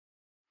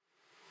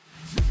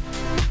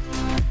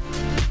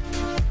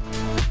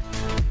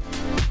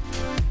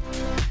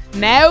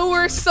Now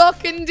we're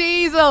sucking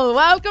diesel.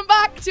 Welcome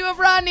back to a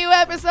brand new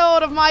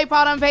episode of My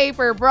Pot on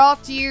Paper,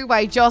 brought to you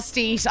by Just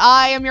Eat.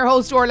 I am your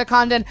host, Orla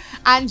Condon,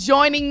 and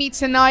joining me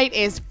tonight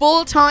is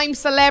full-time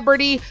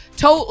celebrity,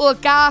 total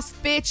gas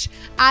bitch,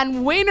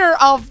 and winner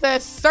of the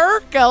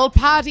Circle,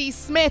 Paddy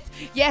Smith.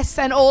 Yes,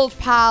 an old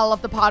pal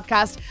of the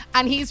podcast,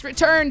 and he's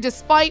returned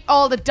despite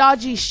all the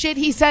dodgy shit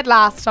he said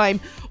last time.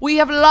 We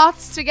have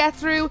lots to get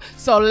through,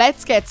 so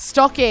let's get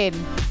stuck in.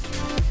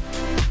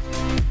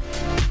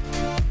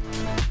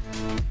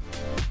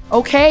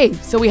 Okay,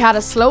 so we had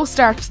a slow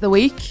start to the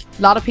week.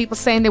 A lot of people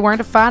saying they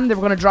weren't a fan, they were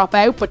going to drop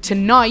out. But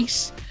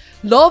tonight,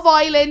 Love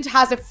Island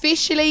has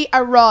officially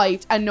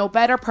arrived, and no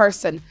better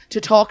person to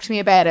talk to me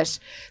about it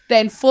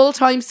than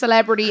full-time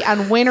celebrity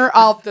and winner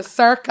of the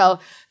Circle,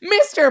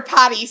 Mr.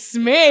 Paddy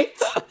Smith.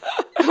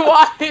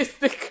 What is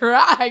the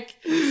crack?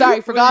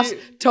 Sorry, forgot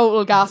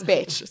total gas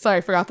bitch.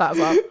 Sorry, forgot that as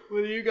well.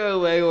 Will you go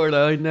away,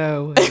 Orla? I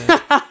know.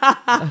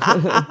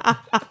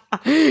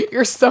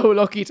 You're so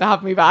lucky to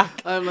have me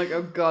back. I'm like,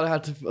 oh God, I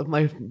had to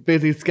my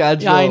busy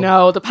schedule. Yeah, I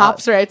know. The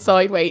paps are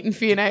outside waiting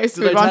for you now.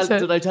 So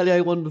did I tell you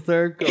I won the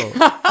Circle?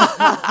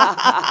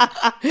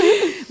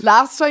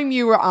 Last time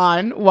you were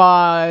on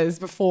was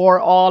before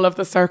all of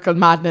the Circle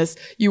madness.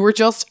 You were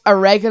just a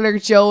regular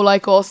Joe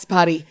like us,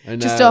 Paddy.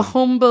 Just a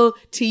humble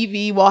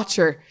TV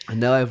watcher. And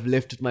now I've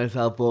lifted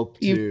myself up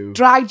to... You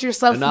dragged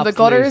yourself from the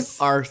gutters.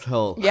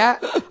 Arsehole. Yeah.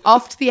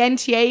 Off to the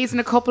NTAs in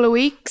a couple of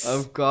weeks.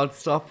 Oh God,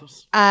 stop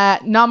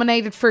it.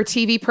 Nominated for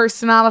TV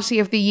Personality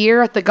of the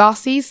Year at the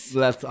Gossies.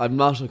 I'm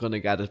not going to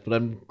get it, but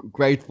I'm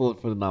grateful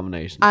for the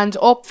nomination. And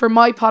up for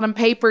My Pot on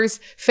Paper's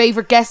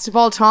favourite guest of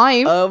all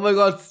time. Oh my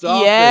God,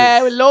 stop Yeah,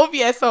 it. we love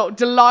you. So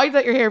delighted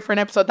that you're here for an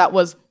episode that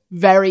was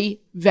very,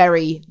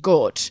 very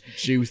good.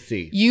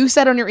 Juicy. You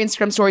said on your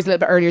Instagram stories a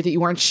little bit earlier that you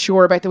weren't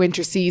sure about the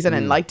winter season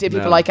and like, did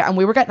people like it? And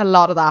we were getting a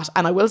lot of that.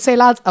 And I will say,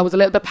 lads, I was a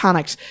little bit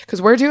panicked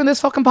because we're doing this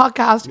fucking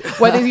podcast,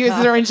 whether you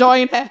are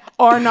enjoying it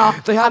or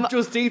not. They have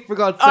Just Eat, for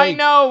God's sake. I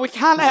know, we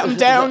can't let them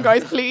down,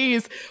 guys,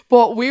 please.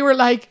 But we were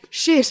like,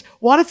 shit,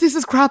 what if this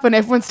is crap and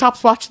everyone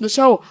stops watching the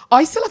show?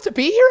 I still have to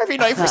be here every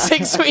night for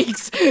 6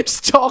 weeks,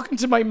 just talking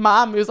to my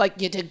mum who's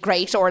like, you did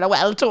great, Orla,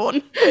 well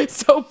done.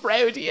 So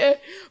proud of you.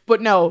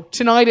 But no,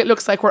 tonight it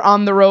looks like we're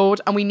on the road,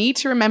 and we need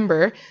to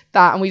remember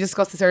that, and we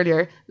discussed this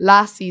earlier,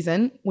 last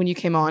season when you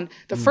came on,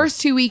 the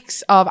first 2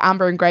 weeks of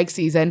Amber and Greg's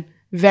season,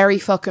 very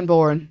fucking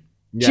boring.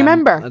 Do you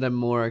remember? And then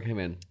Maura came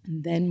in.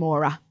 And then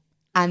Maura.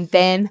 And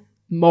then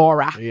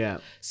Maura. Yeah.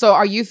 So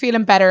are you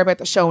feeling better about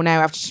the show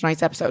now after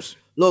tonight's episode?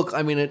 Look,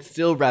 I mean, it's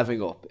still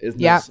revving up, isn't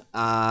it?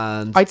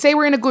 And I'd say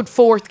we're in a good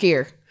fourth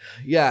gear.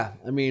 yeah,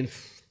 I mean,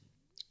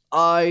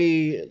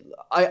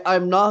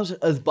 I'm not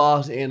as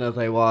bought in as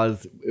I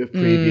was with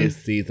previous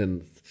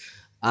seasons.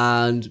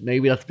 And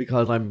maybe that's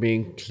because I'm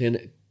being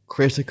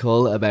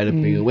critical about it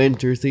being a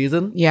winter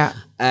season. Yeah.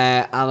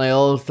 And I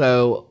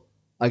also,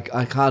 I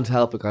can't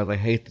help it because I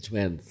hate the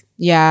twins.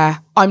 Yeah.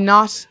 I'm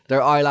not.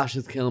 Their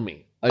eyelashes kill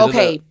me.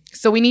 Okay.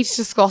 So we need to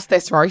discuss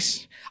this,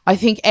 right? I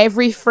think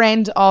every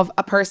friend of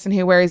a person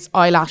who wears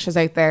eyelashes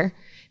out there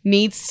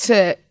needs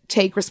to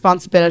take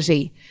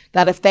responsibility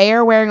that if they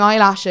are wearing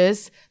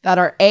eyelashes that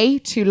are A,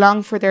 too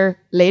long for their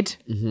lid,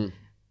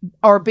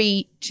 or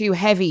B, too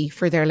heavy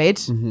for their lid,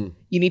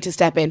 you need to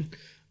step in.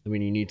 I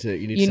mean, you need to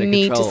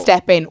You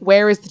step in.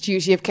 Where is the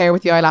duty of care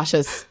with the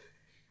eyelashes?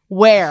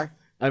 Where?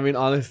 I mean,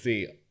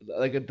 honestly,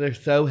 like, they're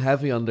so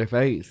heavy on their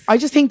face. I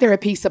just think they're a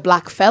piece of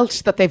black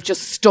felt that they've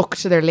just stuck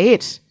to their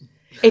lid.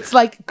 It's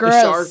like,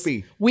 girls,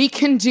 Sharpie. we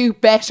can do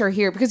better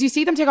here. Because you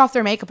see them take off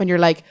their makeup and you're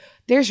like,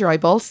 there's your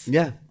eyeballs.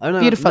 Yeah, I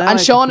know. Beautiful. Now And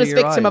I Sean can is see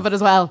your victim of eyes. it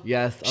as well.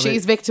 Yes.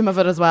 She's victim of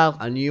it as well.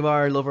 And you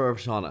are a lover of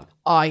Shauna.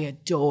 I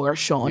adore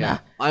Shauna.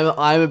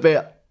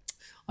 Yeah.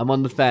 I'm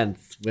on the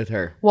fence with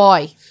her.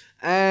 Why?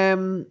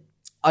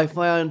 I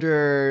find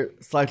her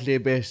slightly a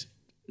bit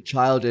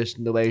childish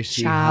in the way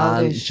she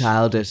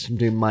childish from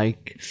doing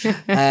Mike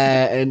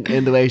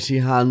in the way she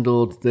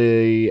handled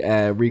the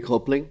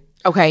recoupling.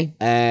 Okay.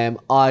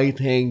 I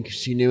think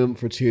she knew him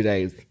for 2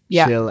 days.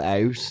 Yeah. Chill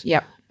out.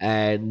 Yep.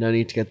 No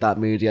need to get that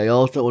moody. I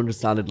also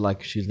understand it,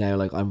 like, she's now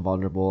like, I'm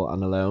vulnerable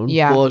and alone.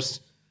 Yeah. But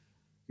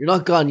you're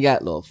not gone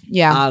yet, love.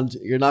 Yeah. And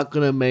you're not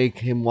gonna make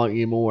him want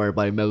you more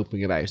by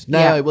moping about. Now,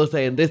 Yeah. I will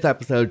say in this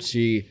episode,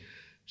 she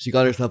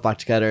got herself back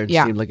together and she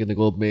seemed like in a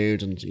good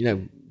mood and, you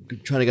know,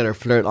 trying to get her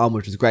flirt on,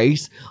 which was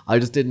great. I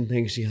just didn't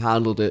think she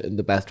handled it in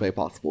the best way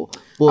possible.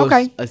 But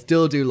Okay. I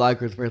still do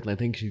like her as a person. I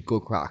think she's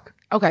good crack.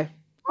 Okay.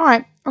 All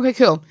right. Okay,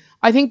 cool.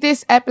 I think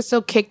this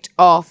episode kicked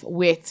off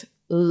with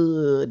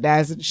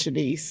Naz and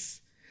Shanice.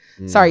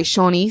 Sorry,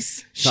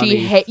 Shanice.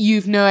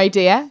 You've no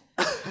idea.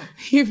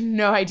 You've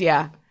no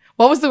idea.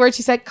 What was the word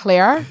she said?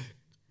 Claire?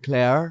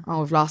 Oh,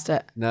 we've lost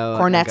it. No.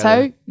 I get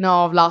Cornetto? it.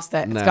 No, I've lost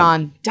it. No. It's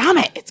gone. Damn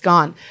it. It's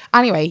gone.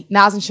 Anyway,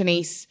 Naz and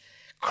Shanice.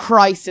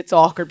 Christ, it's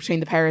awkward between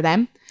the pair of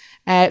them.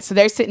 So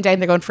they're sitting down,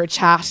 they're going for a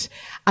chat.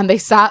 And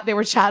they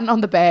were chatting on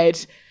the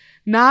bed.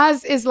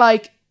 Naz is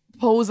like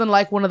posing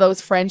like one of those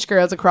French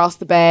girls across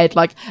the bed,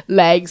 like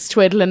legs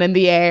twiddling in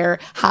the air,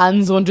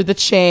 hands under the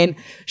chin.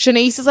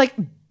 Shanice is like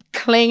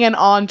clinging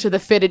onto the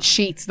fitted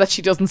sheets that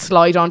she doesn't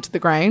slide onto the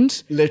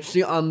ground.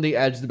 Literally on the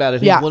edge of the bed. I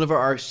think one of her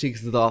arse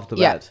cheeks is off the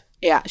bed.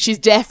 Yeah, she's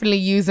definitely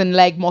using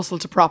leg muscle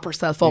to prop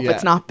herself up.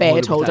 It's not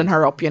bed 100%. Holding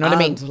her up, you know what I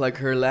mean? Like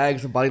her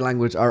legs and body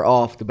language are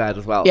off the bed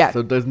as well. Yeah.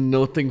 So there's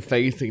nothing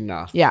facing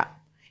that. Yeah.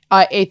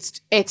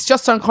 It's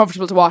just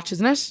uncomfortable to watch,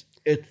 isn't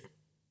it?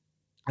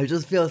 I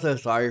just feel so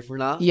sorry for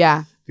Nat.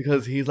 Yeah.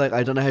 Because he's like,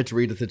 I don't know how to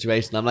read the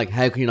situation. I'm like,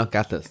 how can you not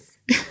get this?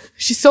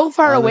 She's so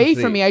far away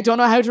from me. I don't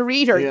know how to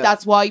read her. Yeah.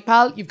 That's why,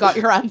 pal, you've got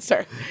your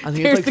answer. And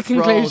he's like the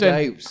conclusion.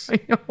 Out, I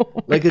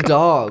know. Like a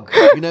dog.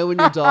 You know when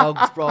your dog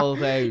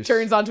sprawls out.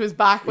 Turns onto his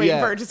back waiting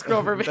for her to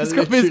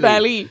scrub his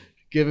belly.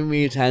 Giving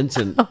me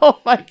attention. Oh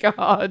my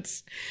God.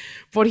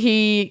 But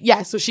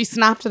so she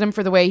snapped at him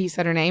for the way he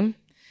said her name.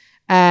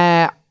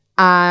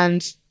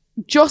 And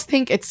just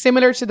think it's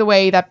similar to the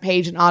way that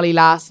Paige and Ollie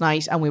last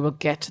night, and we will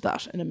get to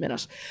that in a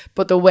minute.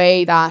 But the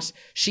way that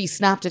she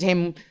snapped at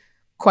him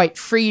quite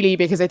freely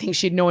because I think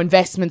she had no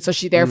investment, so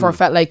she therefore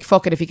felt like,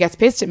 fuck it, if he gets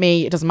pissed at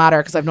me, it doesn't matter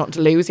because I've nothing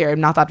to lose here, I'm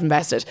not that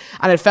invested.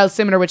 And it felt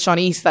similar with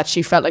Shawnice, that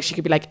she felt like she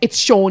could be like,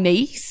 it's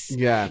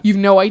Shawnice, you've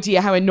no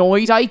idea how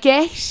annoyed I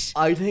get.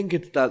 I think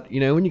it's that, you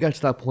know, when you get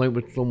to that point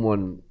with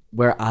someone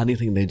where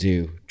anything they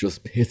do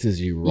just pisses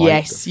you right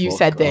yes you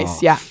said this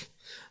off. Yeah.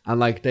 And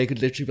like they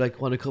could literally be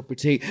like, want a cup of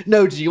tea?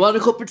 No, do you want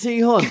a cup of tea,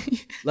 hon?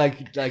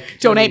 like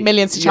donate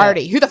millions to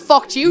charity. Who the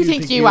fuck do you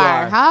think you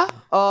are, huh?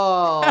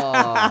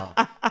 Oh,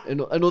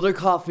 another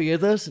coffee,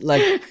 is it?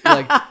 Like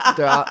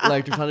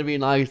they're trying to be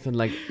nice, and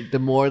like the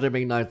more they're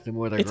being nice, the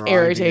more they're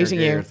irritating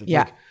you. It's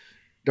like,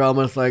 they're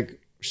almost like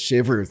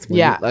shivers.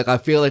 Like I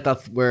feel like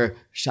that's where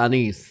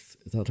Shawnice,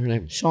 is that her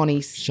name?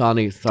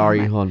 Shawnice,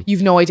 sorry, hon.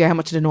 You've no idea how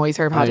much it annoys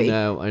her, Paddy. I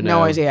know.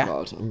 No idea.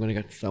 God, I'm gonna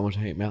get so much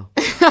hate mail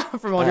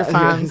from all your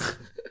fans.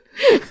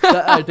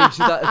 I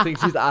think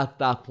she's at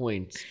that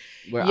point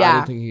where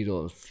anything he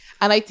does.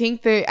 And I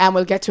think and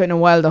we'll get to it in a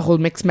while, the whole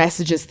mixed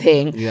messages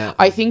thing. Yeah.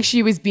 I think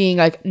she was being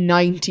like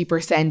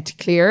 90%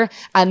 clear,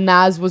 and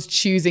Naz was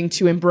choosing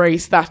to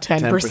embrace that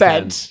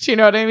 10%. Do you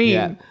know what I mean?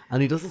 Yeah.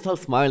 And he doesn't stop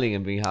smiling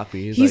and being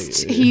happy.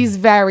 He's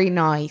very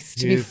nice,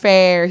 to be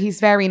fair. He's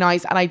very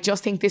nice. And I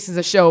just think this is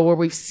a show where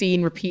we've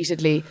seen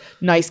repeatedly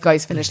nice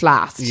guys finish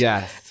last.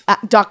 Yes.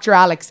 Dr.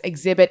 Alex,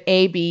 exhibit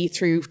A, B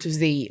through to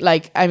Z.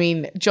 Like, I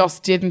mean,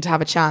 just didn't have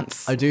a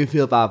chance. I do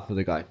feel bad for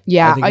the guy.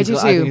 Yeah, I do too.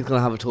 I think he's going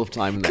to have a tough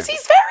time in there. Because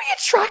he's very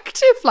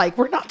attractive. Like,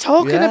 we're not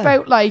talking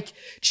about, like,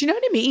 do you know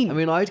what I mean? I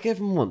mean, I'd give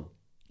him one.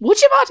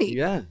 Would you, Maddie?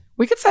 Yeah.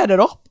 We could set it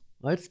up.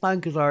 I'd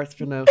spank his arse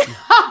for nothing.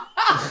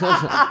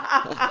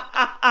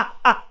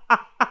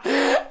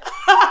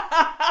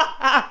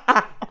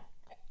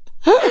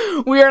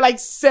 We are like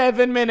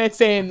 7 minutes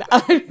in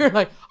and you're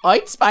like,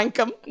 I'd spank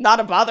him, not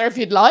a bother if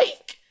you'd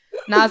like.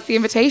 Naz, the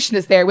invitation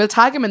is there. We'll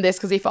tag him in this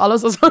because he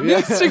follows us on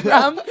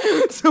Instagram.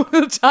 So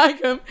we'll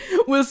tag him.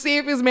 We'll see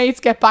if his mates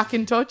get back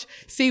in touch,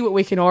 see what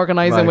we can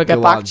organise, and we'll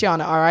get back to you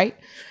on it, all right?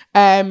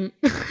 I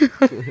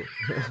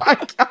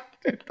can't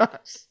do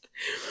that.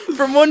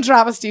 From one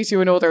travesty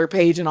to another,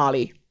 Paige and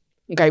Ollie.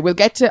 Okay, we'll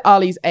get to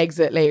Ollie's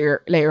exit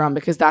later on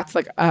because that's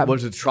like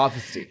what's a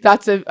travesty?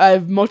 That's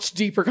a much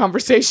deeper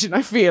conversation,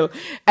 I feel.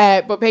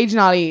 But Paige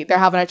and Ollie, they're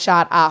having a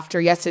chat after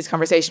yesterday's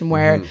conversation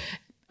where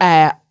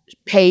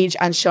Paige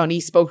and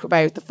Shawnice spoke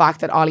about the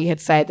fact that Ollie had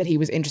said that he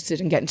was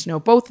interested in getting to know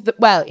both of them.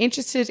 Well,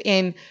 interested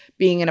in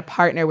being in a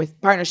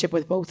partnership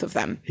with both of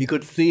them. He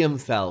could see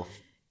himself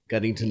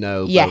getting to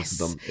know both of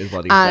them, is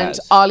what he said. And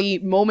Ollie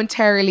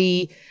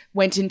momentarily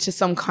went into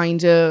some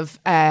kind of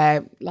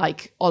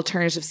like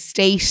alternative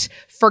state,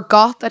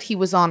 forgot that he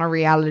was on a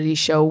reality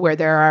show where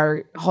there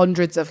are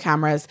hundreds of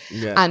cameras,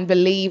 and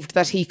believed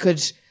that he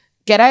could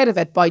get out of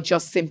it by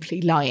just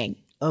simply lying.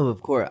 Oh,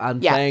 of course.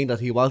 And saying that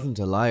he wasn't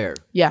a liar.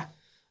 Yeah.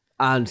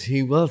 And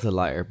he was a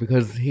liar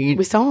because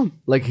we saw him.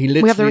 Like he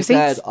literally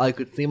said, I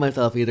could see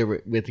myself either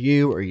with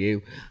you or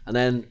you. And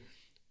then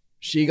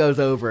she goes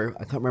over,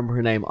 I can't remember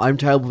her name. I'm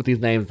terrible with these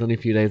names, only a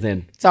few days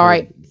in. It's all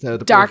right. So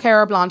dark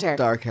hair or blonde hair?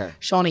 Dark hair.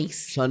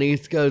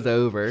 Shawnice goes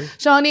over.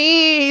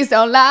 Shawnice,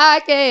 don't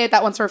like it.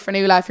 That one's for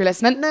Fanula if you're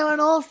listening. No, and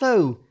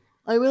also,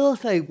 I will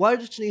say, why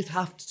did Shawnice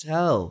have to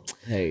tell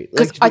Paige?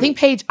 Because I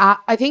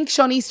think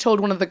Shawnice told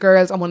one of the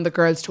girls and one of the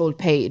girls told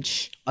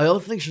Paige. I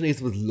also think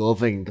Shawnice was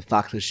loving the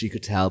fact that she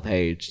could tell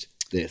Paige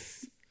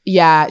this.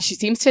 Yeah, she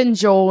seems to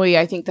enjoy,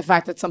 I think, the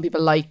fact that some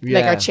people like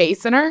are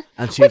chasing her.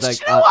 And she's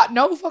like, you know what?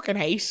 No fucking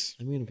hate.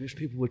 I mean, I wish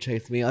people would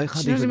chase me. I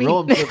can't even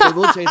run. So they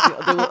will chase me.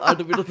 There'll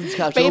be nothing to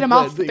catch Bait up him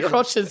off with the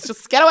crutches.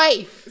 Just get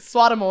away.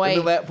 Swat him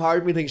away. Part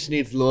of me thinks she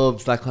needs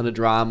loves, that kind of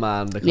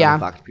drama and the kind of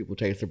fact people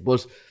chase her.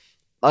 But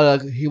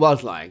he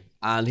was lying.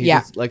 And he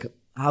just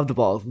have the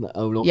balls and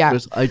own up to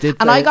it. I did.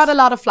 And I got a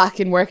lot of flack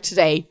in work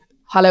today.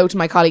 Hello to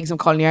my colleagues, I'm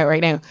calling you out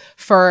right now,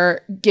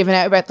 for giving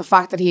out about the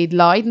fact that he had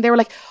lied. And they were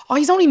like, oh,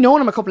 he's only known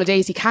him a couple of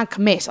days, he can't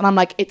commit. And I'm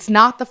like, it's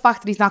not the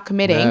fact that he's not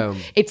committing. No.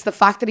 It's the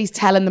fact that he's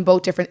telling them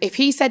both different. If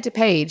he said to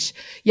Paige,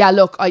 yeah,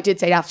 look, I did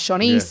say that to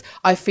Shawnice.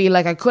 I feel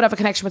like I could have a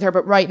connection with her,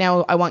 but right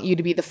now I want you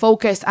to be the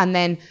focus and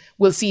then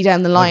we'll see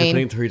down the line.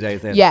 Like 3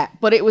 days in. Yeah,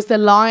 but it was the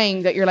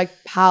lying that you're like,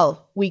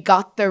 pal, we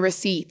got the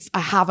receipts. I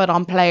have it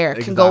on player.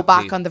 Can go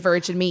back on the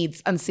Virgin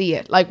Meads and see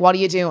it. Like, what are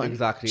you doing?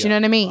 Exactly. Do you know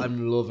what I mean?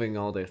 I'm loving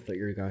all this that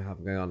you're going to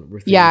have going on.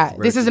 Receipts, yeah,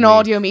 this is an Virgin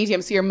audio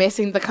medium, so you're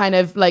missing the kind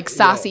of like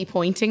sassy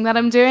pointing that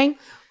I'm doing.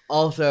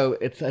 Also,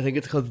 I think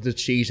it's because of the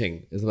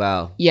cheating as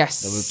well.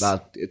 Yes.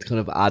 That it's kind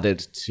of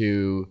added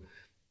to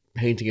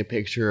painting a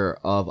picture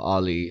of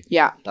Ollie.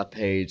 Yeah. That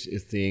page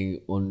is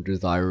seeing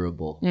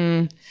undesirable.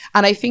 And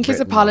I think his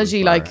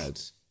apology, like,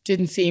 she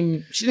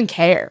didn't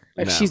care.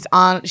 Like,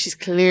 she's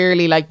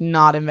clearly like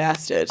not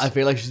invested. I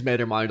feel like she's made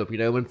her mind up. You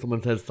know, when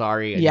someone says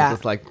sorry and you're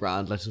just like,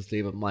 grand, let's just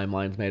leave it. My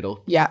mind's made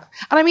up. Yeah.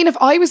 And I mean, if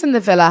I was in the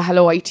villa,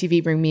 hello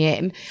ITV, bring me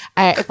in.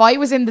 If I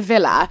was in the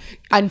villa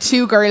and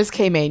 2 girls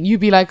came in,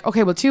 you'd be like,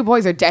 okay, well, 2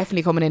 boys are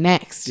definitely coming in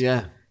next.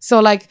 Yeah. So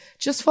like,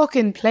 just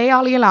fucking play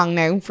Ollie along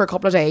now for a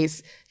couple of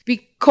days.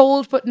 Be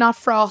cold but not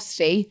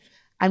frosty,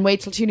 and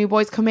wait till 2 new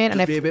boys come in.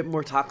 And be a bit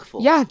more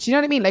tactful. Yeah, do you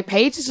know what I mean? Like,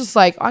 Paige is just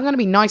like, I'm going to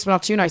be nice but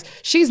not too nice.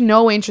 She's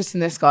no interest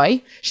in this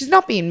guy. She's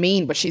not being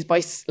mean, but she's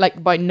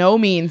by no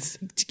means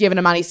giving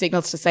him any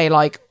signals to say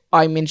like,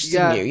 I'm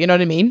interested in you. You know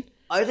what I mean?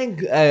 I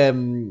think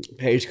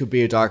Paige could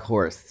be a dark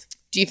horse.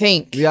 Do you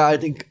think? Yeah, I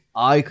think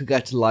I could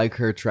get to like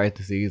her throughout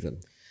the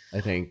season. I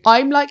think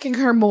I'm liking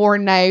her more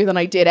now than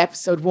I did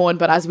episode 1,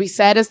 but as we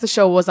said as the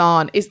show was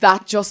on, is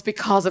that just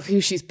because of who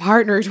she's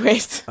partnered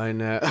with? I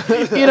know.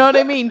 You know what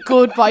I mean?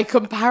 Good by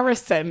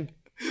comparison.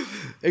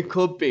 It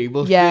could be.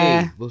 We'll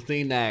see. We'll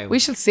see now. We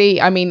shall see.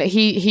 I mean,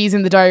 he's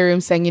in the diary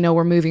room saying, you know,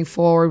 we're moving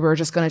forward. We're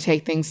just going to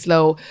take things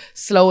slow.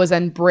 Slow as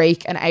in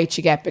break, and out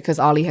you get because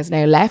Ollie has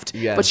now left.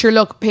 Yes. But sure,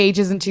 look, Paige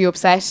isn't too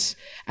upset.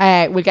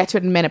 We'll get to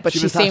it in a minute. But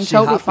she seemed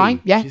totally fine.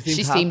 Yeah,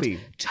 she seemed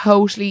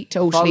totally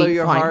Follow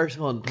your fine. heart,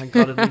 hon. Thank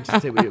God I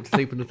didn't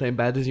sleep in the same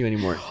bed as you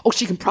anymore. Oh,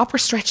 she can proper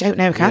stretch out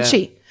now, can't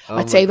she?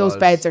 I'd say those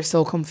beds are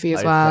so comfy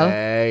as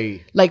well.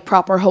 Like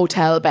proper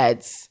hotel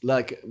beds.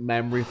 Like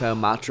memory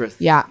foam mattress.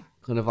 Yeah.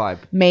 Kind of vibe.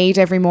 Made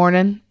every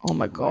morning. Oh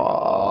my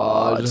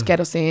God. Just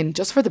get us in.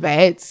 Just for the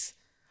beds.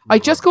 I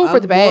just go for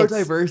the beds. More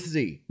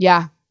diversity.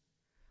 Yeah.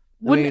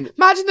 Imagine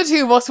the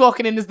 2 of us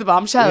walking in as the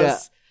bombshells. Yeah.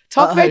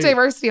 Talk about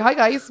diversity. Hi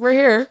guys, we're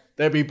here.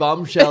 There'd be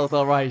bombshells,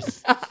 all right.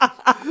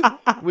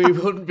 We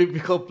wouldn't be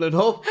coupling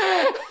up.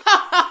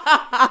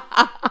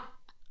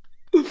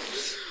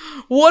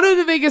 One of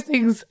the biggest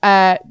things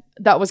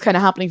that was kind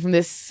of happening from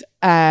this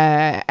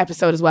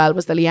episode as well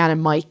was the Leanne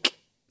and Mike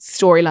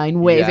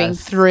storyline waving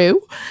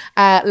through.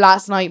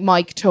 Last night,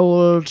 Mike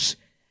told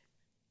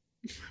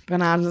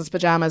Bananas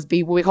Pajamas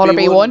we call her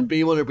B1.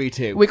 B1 or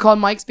B2? We call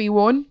Mike's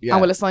B1 and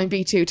we'll assign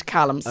B2 to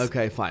Callum's.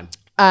 Okay, fine.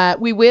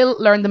 We will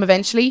learn them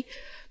eventually.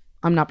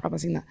 I'm not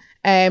promising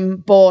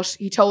that. But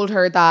he told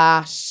her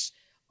that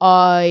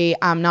I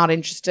am not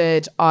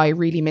interested. I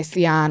really miss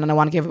Leanne and I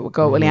want to give it a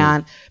go with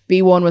Leanne.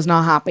 B1 was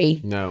not happy.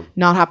 No.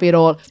 Not happy at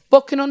all.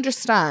 But can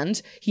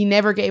understand he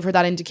never gave her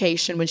that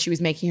indication when she was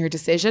making her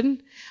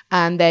decision.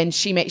 And then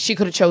she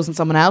could have chosen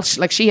someone else.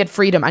 Like, she had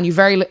freedom, and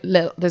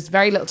there's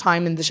very little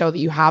time in the show that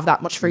you have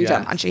that much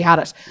freedom. Yes. And she had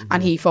it.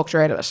 And he fucked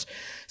her out of it.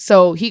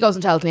 So he goes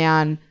and tells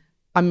Leanne,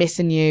 I'm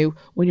missing you.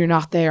 When you're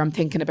not there, I'm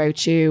thinking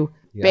about you.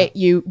 Yeah.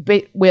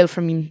 Bit Will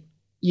from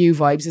You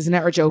vibes, isn't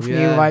it? Or Joe from You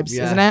vibes,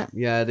 isn't it?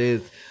 Yeah, it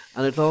is.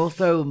 And it's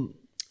also,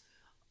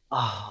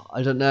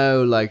 I don't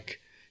know, like,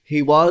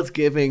 he was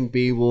giving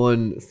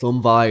B1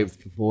 some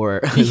vibes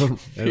before.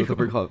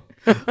 B1.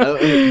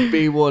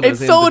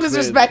 It's so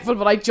disrespectful,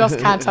 but I just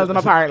can't tell them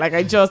apart. Like,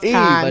 I just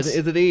can't. Is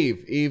it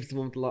Eve? Eve's the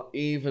one with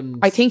Eve and...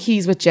 I think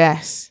he's with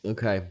Jess.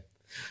 Okay.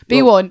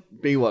 B1.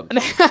 B1.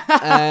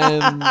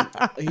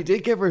 He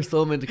did give her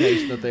some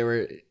indication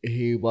that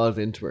he was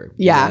into her.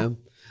 Yeah. You know?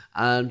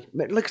 And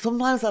like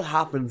sometimes that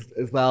happens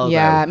as well.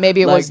 Yeah, though.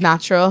 Maybe it was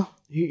natural.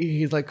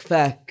 He's like,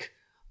 feck.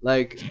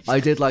 Like,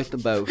 I did like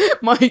them both.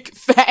 Mike,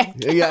 feck.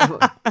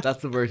 Yeah,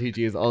 that's the word he'd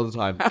use all the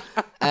time.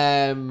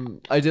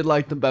 I did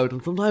like them both.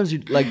 And sometimes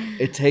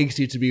it takes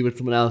you to be with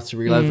someone else to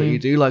realise that you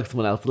do like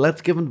someone else. So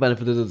let's give him the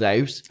benefit of the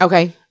doubt.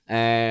 Okay.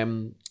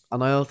 And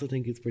I also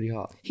think he's pretty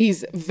hot.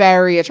 He's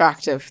very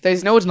attractive.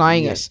 There's no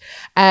denying it.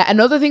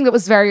 Another thing that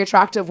was very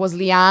attractive was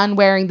Leanne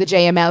wearing the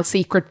JML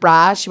secret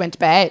bra. She went to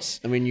bed.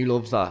 I mean, you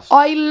love that.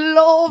 I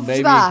love that. Maybe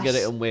you can get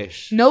it in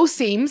Wish. No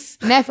seams.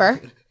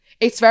 Never.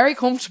 It's very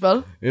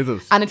comfortable. Is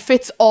it? And it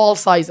fits all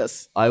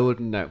sizes. I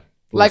wouldn't know.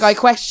 Like, I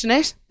question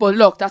it. But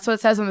look, that's what it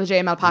says on the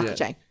JML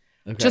packaging.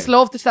 Yeah. Okay. Just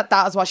love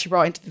that is what she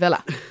brought into the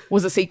villa.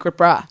 Was a secret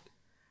bra.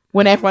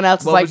 When everyone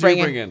else is like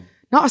bringing...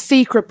 Not a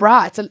secret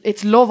bra.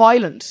 It's Love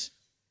Island.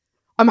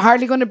 I'm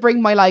hardly going to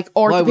bring my like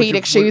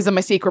orthopedic shoes and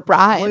my secret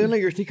bra in. Well, you know,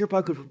 your secret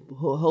bra could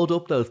hold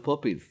up those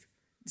puppies.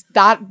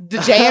 The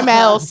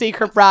JML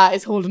secret bra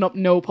is holding up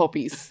no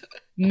puppies.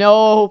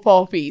 No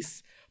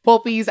puppies.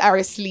 Puppies are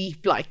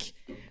asleep, like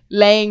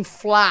laying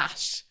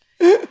flat,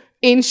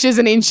 inches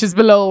and inches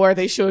below where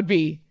they should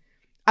be.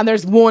 And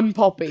there's one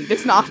puppy.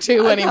 There's not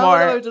two anymore.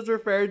 I just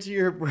referred to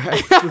your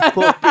breasts as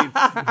puppies.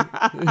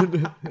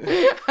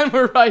 And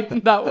we're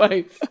riding that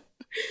wave.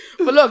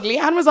 But look,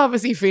 Leanne was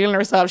obviously feeling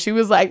herself. She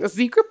was like, the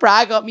secret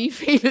bra got me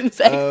feeling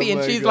sexy.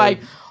 And she's like,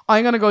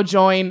 I'm going to go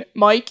join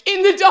Mike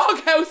in the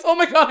doghouse. Oh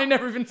my God, I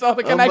never even saw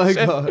the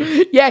connection. Oh my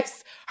God.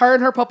 Yes, her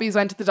and her puppies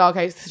went to the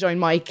doghouse to join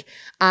Mike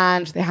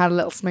and they had a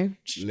little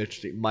smooch.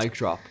 Literally, mic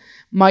drop.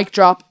 Mic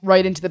drop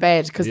right into the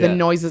bed because the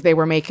noises they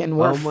were making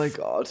were... Oh my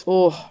God.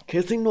 Oh.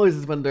 Kissing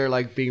noises when they're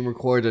like being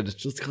recorded, it's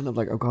just kind of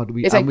like, oh God,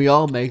 we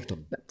all make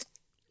them.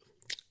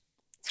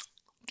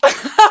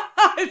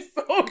 It's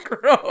so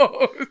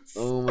gross.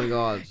 Oh my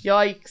God.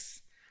 Yikes.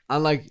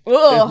 And like,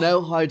 there's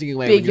no hiding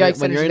away. Big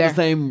when you're in the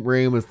same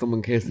room as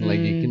someone kissing, like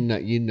you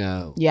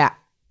can, Yeah.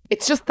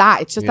 It's just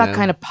that. It's just that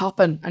kind of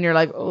popping. And you're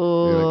like,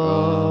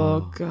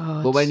 oh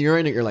God. But when you're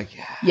in it, you're like,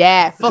 yeah.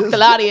 Yeah, fuck the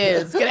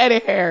laddies. Get out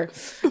of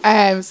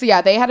here. So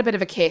yeah, they had a bit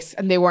of a kiss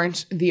and they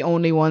weren't the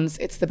only ones.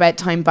 It's the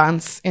bedtime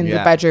dance in the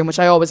bedroom, which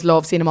I always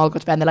love seeing them all go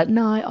to bed. And they're like,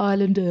 Night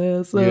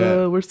Islanders.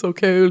 We're so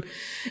cool.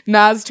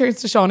 Naz turns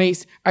to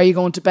Shawnice, are you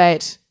going to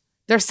bed?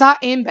 They're sat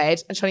in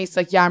bed and Shawnice's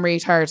like, yeah, I'm really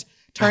tired.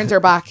 Turns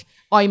her back,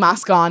 eye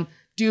mask on,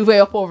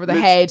 duvet up over the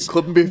head.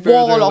 Couldn't be further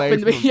wall away up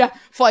in the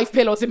 5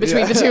 pillows in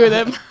between the two of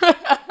them.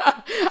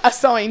 A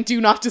sign,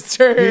 do not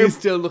disturb. He's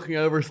still looking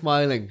over,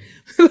 smiling.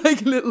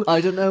 Like a little.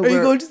 I don't know. Are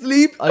you going to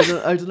sleep? I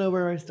don't know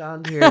where I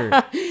stand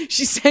here.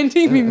 She's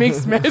sending me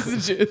mixed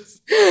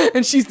messages,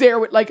 and she's there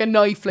with like a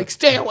knife, like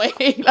stay away,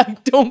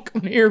 like don't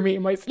come near me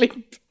in my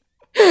sleep.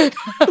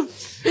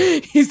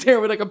 He's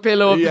there with like a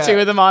pillow of the two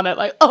of them on it,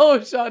 like oh,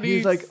 Shawnice.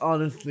 He's like,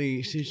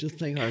 honestly, she's just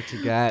playing hard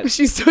to get.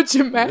 She's such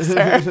a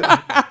messer.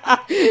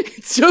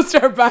 It's just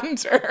our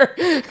banter.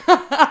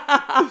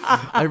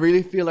 I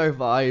really feel our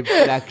vibe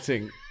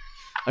connecting.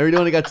 I really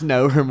want to get to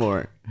know her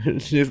more.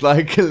 She's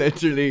like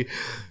literally,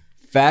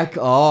 feck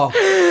off.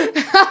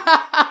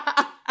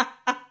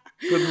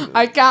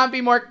 I can't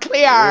be more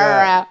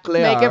clear.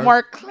 Make it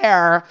more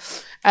clear.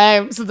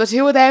 So the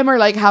two of them are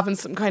like having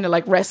some kind of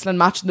like wrestling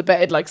match in the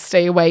bed, like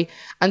stay away.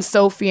 And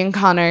Sophie and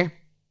Connor,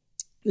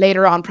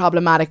 later on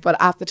problematic, but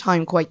at the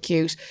time quite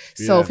cute.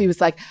 Sophie was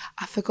like,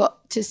 I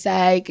forgot to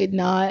say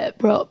goodnight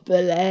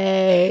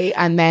properly.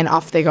 And then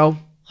off they go.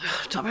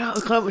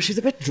 She's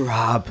a bit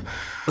drab.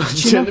 Do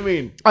you know what I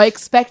mean? I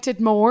expected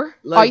more.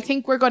 I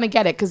think we're going to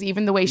get it because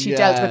even the way she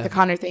dealt with the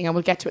Connor thing, and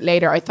we'll get to it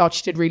later, I thought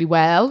she did really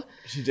well.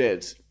 She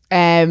did.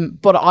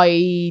 But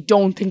I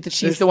don't think that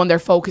she's the one they're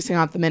focusing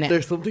on at the minute.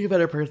 There's something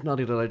about her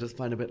personality that I just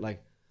find a bit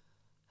like,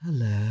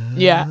 hello.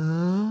 Yeah.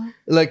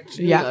 Like,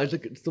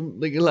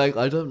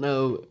 I don't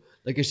know.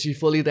 Like, is she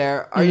fully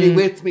there? Are you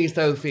with me,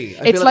 Sophie?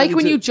 It's like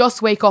when you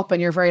just wake up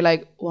and you're very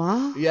like,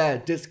 what? Yeah,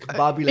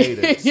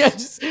 discombobulated. Yeah,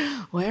 just,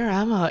 where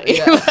am I?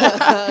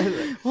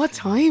 Yeah. What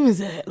time is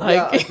it?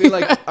 Like, I feel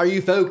like, are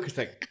you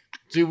focusing?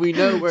 Do we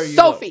know where you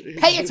are? Sophie,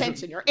 pay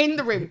attention. You're in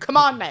the room. Come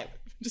on now.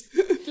 Just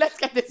let's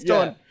get this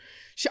done.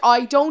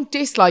 I don't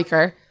dislike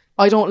her.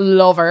 I don't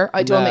love her.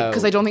 I don't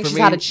because I don't think she's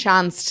had a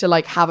chance to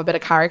like have a bit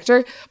of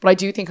character. But I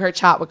do think her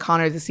chat with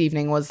Connor this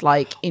evening was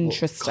like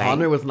interesting.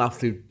 Connor was an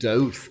absolute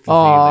dose.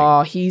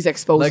 He's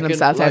exposing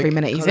himself every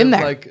minute he's in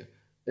there. Like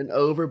an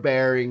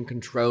overbearing,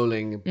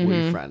 controlling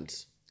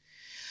boyfriend.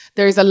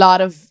 There's a lot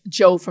of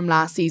Joe from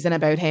last season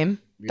about him.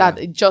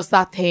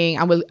 That thing,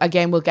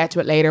 and we'll get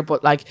to it later,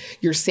 but like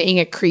you're seeing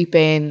it creep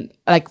in,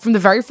 like from the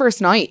very first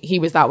night he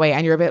was that way,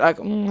 and you're a bit like,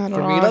 I don't know.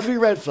 For me, that'd be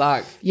red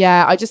flag.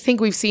 Yeah, I just think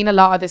we've seen a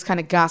lot of this kind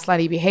of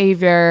gaslighty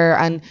behavior,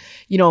 and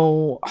you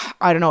know,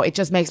 I don't know, it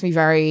just makes me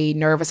very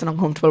nervous and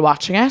uncomfortable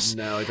watching it.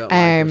 No, I don't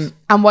like it.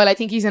 And while I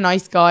think he's a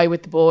nice guy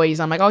with the boys,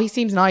 I'm like, oh, he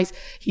seems nice.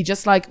 He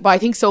just like, but I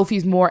think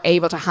Sophie's more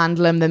able to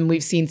handle him than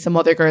we've seen some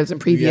other girls in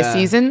previous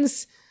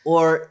seasons.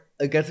 Or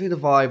it gets me the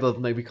vibe of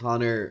maybe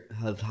Connor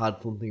has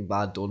had something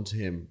bad done to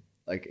him,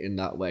 like in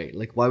that way.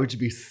 Like, why would you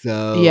be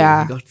so...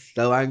 Yeah. He got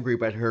so angry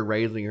about her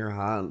raising her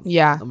hands.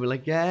 Yeah. And we're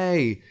like,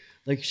 yay.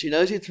 Like, she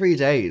knows you 3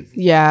 days.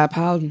 Yeah,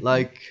 pal.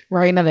 Like...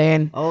 Writing it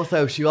in.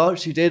 Also, she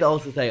did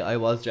also say, I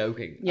was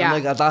joking. Yeah.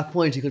 And like, at that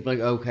point, you could be like,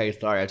 okay,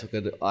 sorry, I took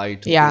it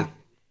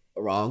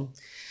wrong.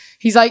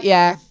 He's like,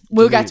 yeah,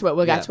 we'll get to it.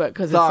 We'll get to it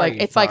because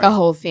it's like a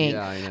whole thing.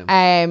 Yeah,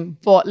 I know.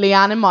 But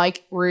Leanne and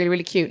Mike, really,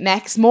 really cute.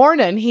 Next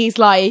morning, he's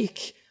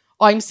like...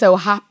 I'm so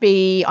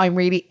happy. I'm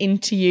really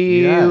into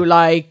you. Yeah.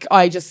 Like,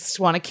 I just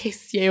want to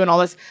kiss you and all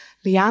this.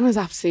 Leanne is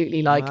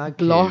absolutely like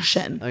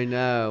blushing. I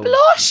know.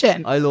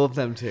 Blushing. I love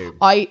them too.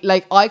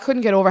 I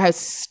couldn't get over how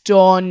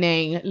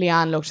stunning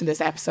Leanne looked in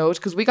this episode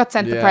because we got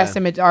sent the press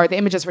image or the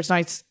images for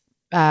tonight's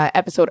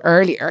episode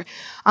earlier,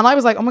 and I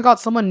was like, oh my god,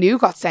 someone new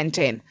got sent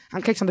in,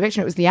 and clicked on the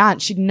picture. It was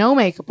Leanne. She'd no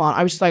makeup on.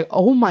 I was just like,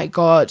 oh my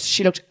god,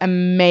 she looked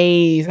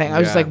amazing. I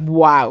was just like,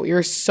 wow,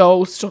 you're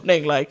so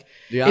stunning. Like,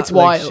 it's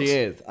wild. She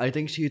is. I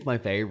think she's my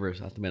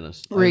favorite at the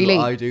minute. Really,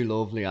 I do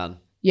love Leanne.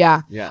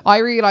 Yeah, I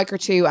really like her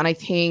too, and I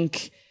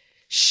think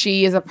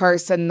she is a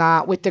person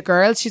that with the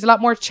girls she's a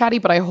lot more chatty,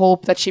 but I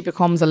hope that she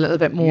becomes a little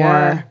bit more.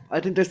 Yeah, I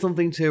think there's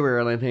something to her,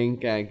 and I think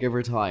give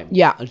her time.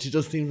 Yeah, and she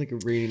just seems like a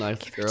really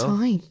nice girl.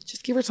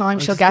 Just give her time.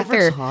 She'll get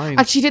there.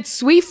 And she did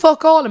sweet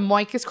fuck all, and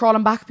Mike is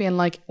crawling back being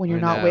like, when you're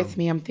not with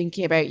me, I'm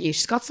thinking about you.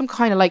 She's got some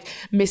kind of like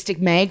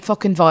Mystic Meg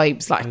fucking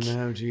vibes. Like, I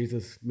know,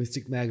 Jesus,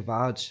 Mystic Meg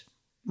vag.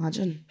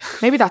 Imagine.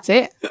 Maybe that's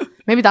it.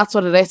 Maybe that's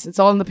what it is. It's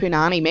all in the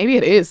punani. Maybe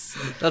it is.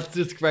 That's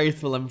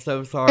disgraceful. I'm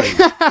so sorry.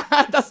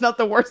 That's not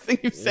the worst thing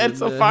you've said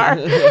so far.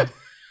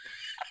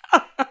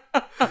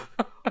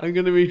 I'm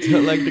gonna be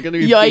they're gonna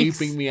be Yikes.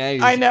 beeping me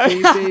out. I know.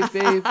 Beep,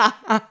 beep,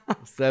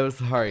 beep. So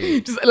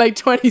sorry. Just like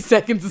 20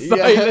 seconds of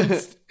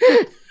silence.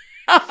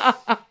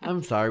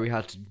 I'm sorry. We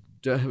had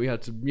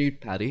to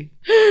mute Paddy.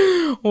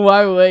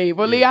 Wow.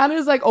 But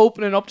Leanna's like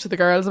opening up to the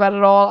girls about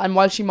it all, and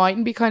while she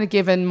mightn't be kind of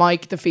giving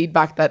Mike the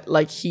feedback that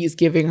like he's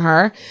giving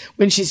her,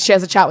 when she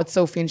has a chat with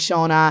Sophie and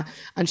Shauna,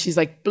 and she's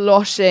like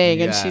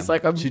blushing and she's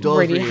like, I'm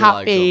really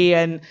happy,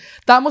 and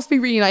that must be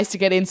really nice to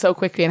get in so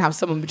quickly and have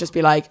someone just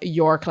be like,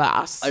 your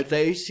class. I'd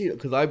say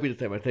because I'd be the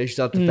same. I'd say she's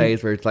at the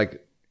phase where it's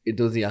like, it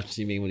doesn't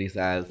actually mean what he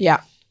says.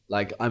 Yeah.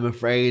 Like, I'm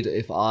afraid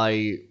if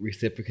I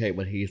reciprocate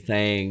what he's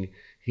saying,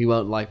 he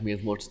won't like me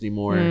as much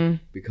anymore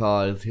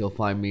because he'll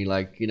find me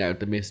like, you know,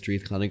 the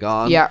mystery's kind of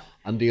gone. Yeah.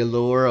 And the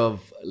allure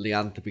of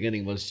Leanne at the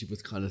beginning was she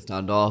was kind of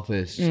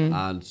standoffish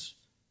and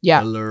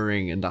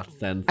alluring in that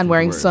sense. And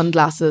wearing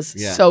sunglasses.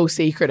 Yeah. So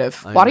secretive.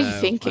 What are you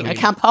thinking? I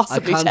can't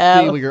possibly tell. I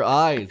can't see with your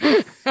eyes.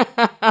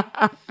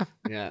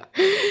 Yeah.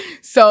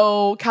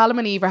 So Callum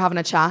and Eve are having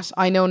a chat.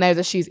 I know now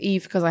that she's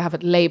Eve because I have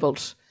it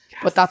labelled.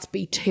 Yes. But that's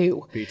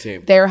B2.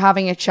 B2. They're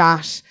having a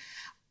chat.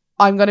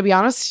 I'm going to be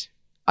honest.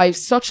 I have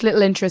such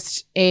little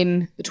interest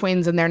in the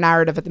twins and their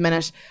narrative at the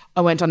minute.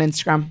 I went on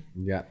Instagram.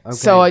 Yeah. Okay.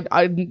 So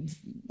I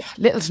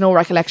little to no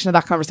recollection of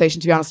that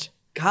conversation, to be honest.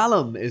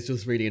 Callum is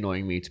just really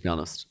annoying me, to be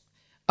honest.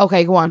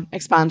 Okay, go on.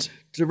 Expand.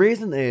 The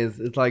reason is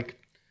like,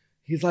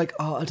 he's like,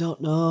 oh, I don't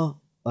know.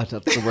 Oh, that's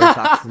the worst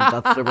accent.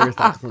 That's the worst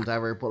accent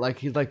ever. But like,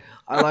 he's like,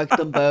 I like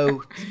them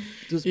both.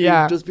 Just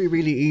be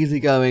really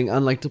easygoing.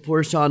 And like, to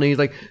poor Shauna, he's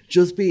like,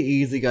 just be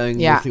easygoing.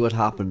 Yeah. We'll see what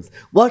happens.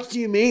 What do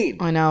you mean?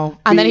 I know.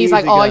 And then he's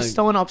like, oh, I just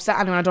don't want to upset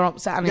anyone. I don't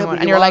upset anyone.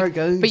 And you're like,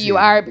 but you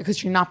are,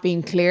 because you're not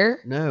being clear.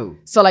 No.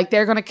 So like,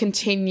 they're going to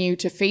continue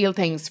to feel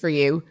things for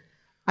you.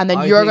 And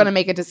then you're going to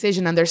make a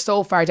decision, and they're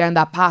so far down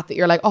that path that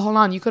you're like, oh, hold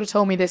on, you could have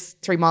told me this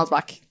 3 miles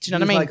back. Do you know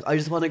what I mean? Like, I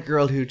just want a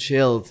girl who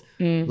chills.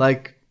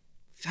 Like,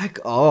 feck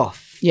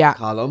off. Yeah.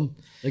 Callum.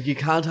 Like, you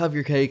can't have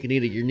your cake and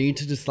eat it. You need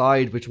to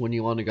decide which one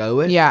you want to go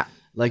with. Yeah.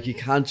 Like, you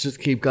can't just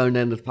keep going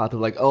down this path of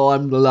like, oh,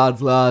 I'm the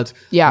lad's lad.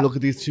 Yeah. Look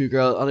at these two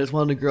girls. And I just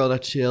want a girl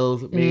that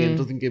chills with me and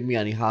doesn't give me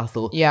any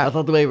hassle. Yeah. That's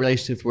not the way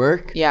relationships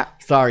work. Yeah.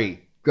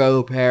 Sorry. Grow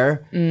a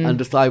pair and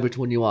decide which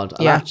one you want.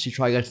 And actually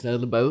try to get to know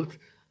them both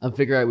and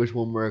figure out which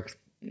one works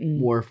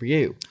more for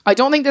you. I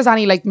don't think there's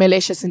any like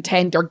malicious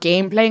intent or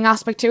game playing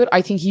aspect to it.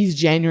 I think he's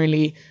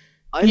genuinely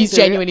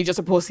just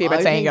a pussy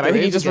about saying it. I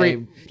think he just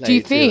do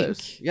you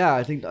think? Yeah,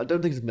 I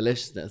don't think it's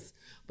maliciousness,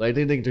 but I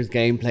do think there's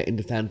gameplay in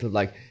the sense of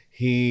like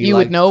you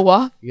would know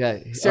what? Yeah.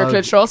 Circle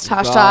of trust,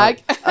 hashtag.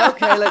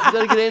 Okay, let's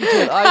get into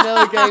it. I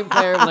know a game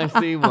player when I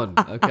see one.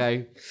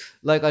 Okay.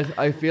 Like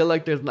I feel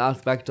like there's an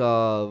aspect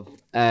of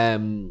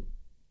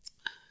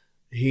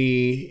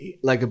he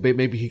like a bit,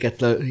 maybe he gets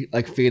the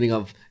like feeling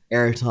of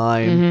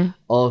airtime.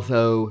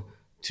 Also,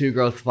 two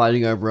girls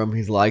fighting over him,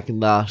 he's liking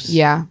that.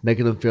 Yeah.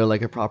 Making him feel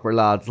like a proper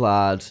lad's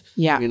lad.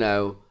 Yeah. You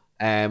know,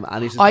 and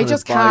he's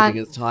just biding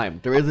his time.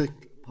 There is a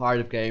part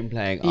of game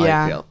playing,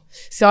 I feel.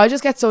 So I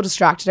just get so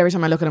distracted every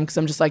time I look at him because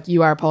I'm just like,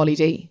 you are Paulie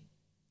D.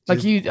 Like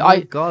do you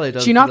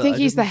not think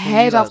he's the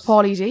head of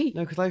Paulie D?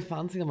 No, because I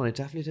fancy him and I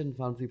definitely didn't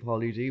fancy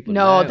Paulie D. But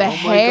no, the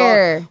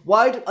hair.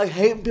 Why I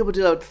hate when people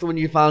do that to someone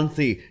you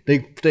fancy. They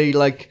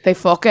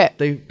fuck it.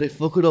 They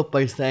fuck it up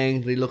by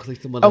saying they look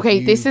like someone.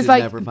 Okay, this is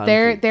like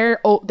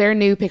their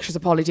new pictures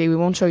of Paulie D. We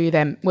won't show you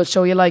them. We'll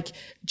show you like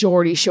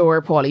Geordie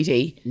Shore Paulie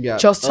D. Yeah,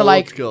 just to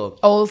like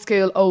old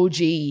school OG.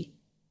 Do you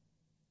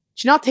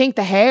not think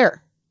the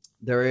hair?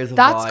 There is.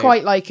 That's vibe.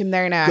 Quite like him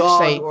there now.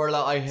 God, actually,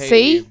 Orla, I hate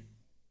See? You.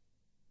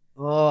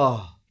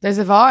 Oh, there's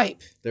a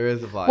vibe. There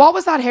is a vibe. What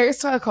was that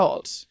hairstyle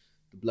called?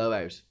 The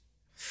blowout.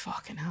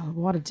 Fucking hell!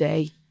 What a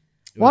day!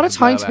 What a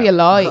time to be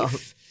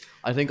alive.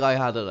 I think I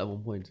had it at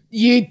one point.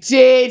 You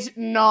did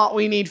not.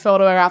 We need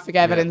photographic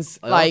evidence.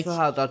 Yeah. I also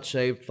had that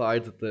shaved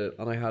sides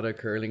and I had a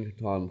curling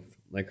tons.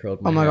 I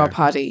curled my hair. Oh my god,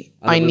 Paddy!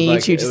 I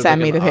need you to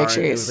send me the pictures.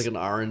 It was like an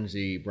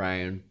orangey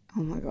brown.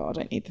 Oh my god,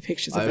 I need the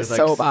pictures of this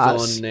so bad.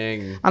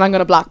 Stunning. And I'm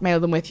gonna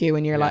blackmail them with you,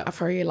 and you're like,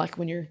 for you, like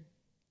when you're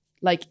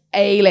like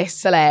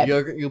A-list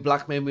celeb. You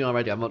blackmailed me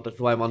already. That's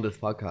why I'm on this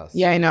podcast.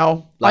 Yeah, I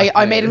know.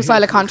 I made him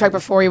sign a contract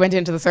before he went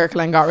into the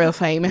circle and got real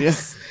famous.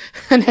 Yes.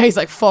 And now he's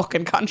like,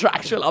 fucking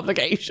contractual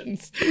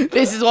obligations.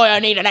 This is why I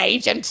need an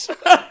agent.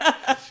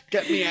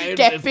 Get me out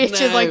Get of this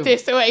bitches now. like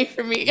this away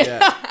from me.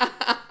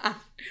 Yeah.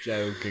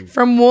 Joking.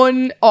 From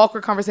one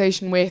awkward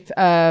conversation with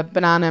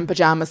Banana and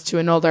Pajamas to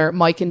another,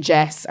 Mike and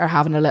Jess are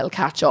having a little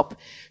catch up.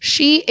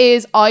 She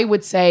is, I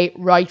would say,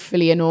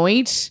 rightfully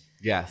annoyed.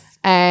 Yes.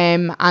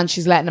 And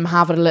she's letting him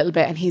have it a little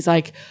bit, and he's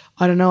like,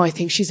 I don't know, I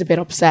think she's a bit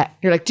upset.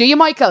 You're like, do you,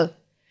 Michael?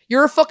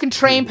 You're a fucking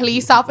trained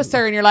police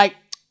officer, and you're like,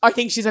 I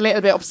think she's a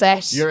little bit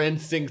upset. Your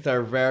instincts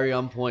are very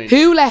on point.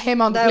 Who let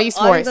him on the police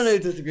force? I'm going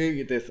to disagree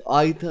with this.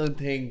 I don't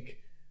think,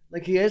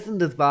 like, he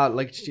isn't as bad.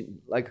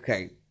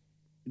 Okay,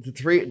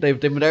 they've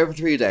been there for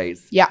 3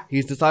 days. Yeah.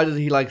 He's decided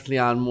he likes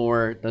Leanne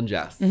more than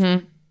Jess.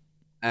 Mm-hmm.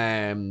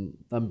 than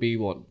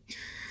B1.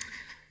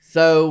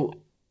 So,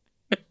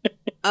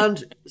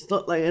 and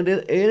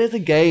it is a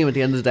game at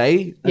the end of the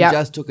day. And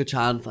Jess took a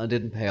chance and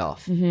didn't pay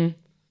off. Mm-hmm.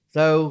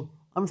 So,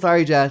 I'm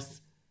sorry,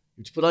 Jess.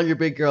 You just put on your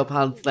big girl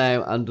pants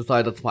now and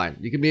decide that's fine.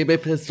 You can be a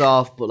bit pissed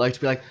off, but like to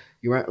be like,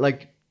 you weren't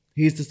like,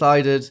 he's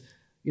decided,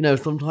 you know,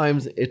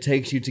 sometimes it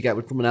takes you to get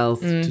with someone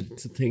else to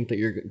think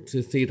that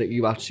to see that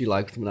you actually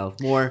like someone else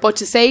more. But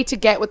to say to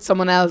get with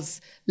someone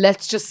else,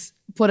 let's just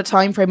put a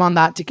time frame on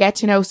that, to get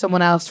to know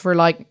someone else for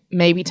like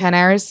maybe 10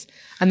 hours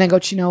and then go,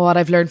 do you know what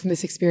I've learned from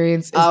this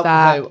experience is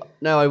that...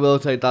 No, I will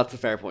say that's a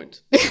fair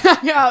point.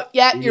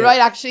 You're right,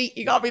 actually.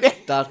 You got me there.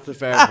 That's a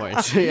fair point.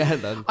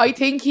 Then. I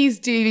think he's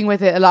dealing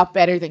with it a lot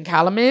better than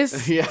Callum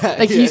is.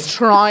 He's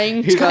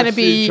trying to kind of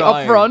be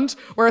upfront,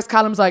 whereas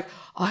Callum's like,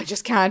 I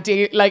just can't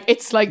do like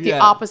it's like the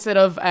opposite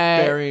of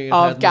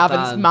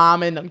Gavin's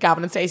mom and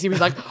Gavin and Stacey was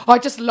like, I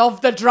just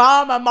love the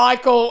drama,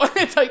 Michael.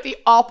 It's like the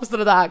opposite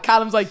of that.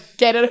 Callum's like,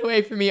 get it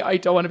away from me, I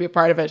don't want to be a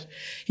part of it.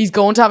 He's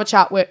going to have a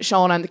chat with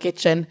Shauna in the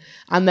kitchen,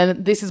 and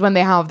then this is when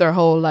they have their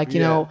whole like, you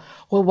know,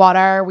 well, what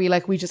are we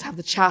like? We just have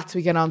the chats,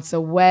 we get on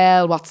so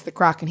well, what's the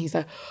crack? And he's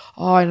like,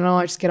 oh, I don't know,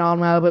 I just get on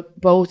well with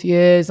both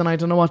yous and I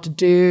don't know what to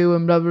do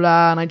and blah blah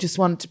blah, and I just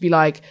want it to be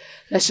like,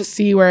 let's just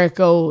see where it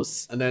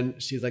goes. And then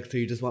she's like, so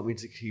you just want me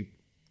to keep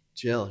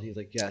chill? And he's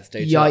like, yeah,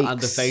 stay chill. And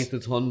the face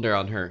is thunder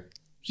on her.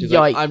 She's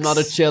like, I'm not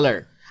a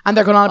chiller. And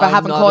they're going on about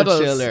having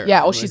cuddles.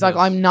 Yeah, she's like,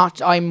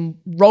 I'm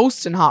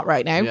roasting hot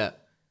right now. Yeah,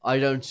 I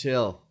don't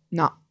chill.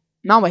 Not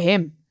with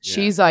him. Yeah.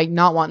 She's like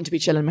not wanting to be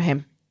chilling with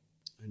him.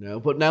 I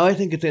know, but now I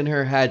think it's in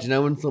her head. You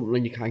know,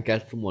 when you can't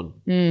get someone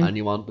and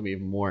you want them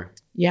even more.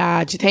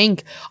 Yeah, do you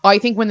think? I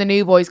think when the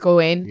new boys go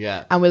in,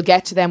 and we'll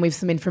get to them, we've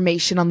some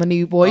information on the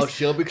new boys. Oh,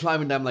 she'll be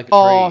climbing them like a tree.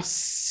 Oh,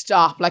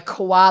 stop. Like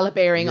koala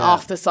bearing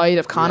off the side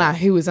of Connor,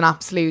 who is an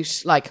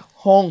absolute like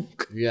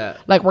hunk. Yeah.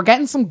 Like we're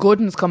getting some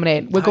good ones coming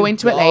in. We'll go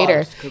into it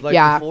later.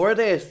 Like, before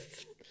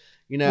this,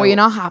 you know. Were you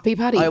not happy,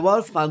 Paddy? I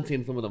was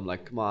fancying some of them.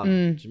 Like, come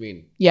on, do you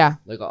mean? Yeah.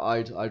 Like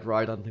I'd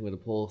ride on thing with a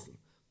pulse.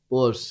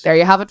 But there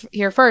you have it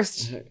here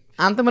first.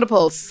 Anthem with a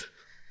pulse.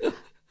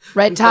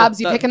 Red tabs,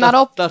 you picking that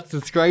up? That's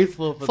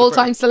disgraceful.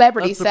 Full-time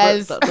celebrity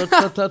says.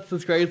 That's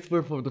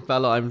disgraceful for the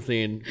fellow I'm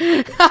seeing.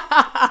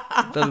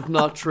 That is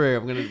not true.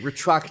 I'm going to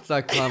retract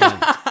that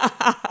comment.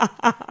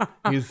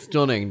 He's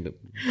stunning.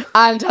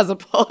 And has a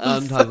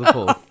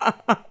pulse.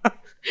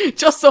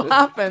 Just so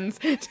happens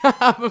to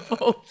have a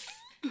pulse.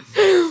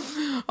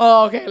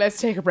 Oh, okay, let's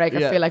take a break.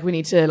 I feel like we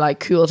need to like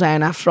cool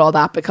down after all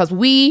that, because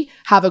we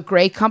have a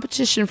great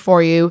competition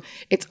for you.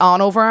 It's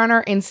on over on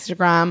our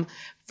Instagram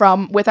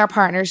with our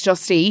partners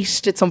Just Eat.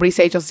 Did somebody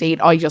say Just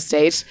Eat? I just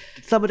did.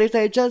 Did somebody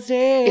say Just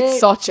Eat? It's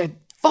such a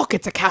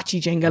it's a catchy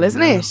jingle,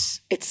 isn't it?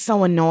 It's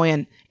so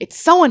annoying. It's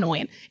so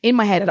annoying in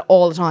my head at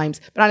all the times.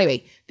 But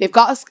anyway, they've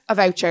got us a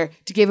voucher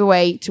to give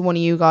away to one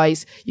of you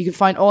guys. You can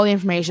find all the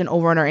information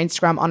over on our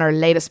Instagram on our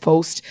latest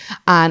post,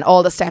 and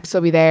all the steps will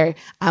be there,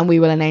 and we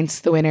will announce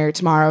the winner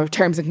tomorrow.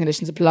 Terms and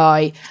conditions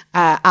apply.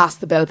 Ask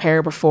the bill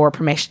payer before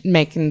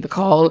making the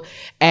call.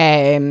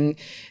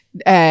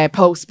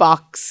 Post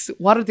box.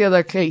 What are the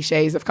other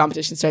cliches of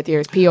competitions throughout the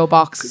years? PO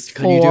box.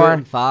 Can you do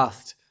it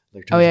fast?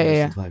 Like,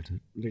 yeah.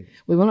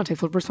 We will not take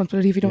full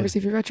responsibility if you don't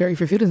receive your voucher. If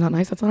your food is not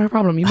nice, that's not our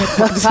problem. You make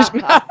the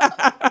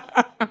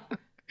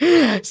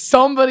decision.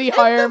 Somebody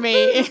hire me.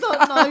 It's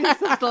not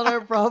nice. It's not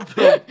our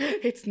problem.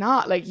 It's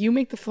not. Like, you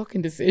make the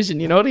fucking decision.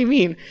 You know what I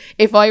mean?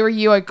 If I were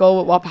you, I'd go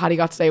with what Paddy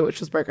got today, which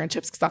was burger and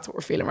chips, because that's what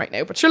we're feeling right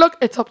now. But sure, look,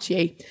 it's up to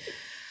you.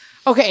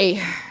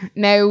 Okay,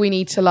 now we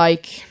need to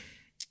like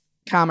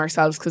calm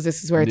ourselves, because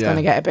this is where it's going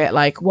to get a bit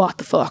like, what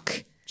the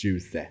fuck?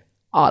 Juicy.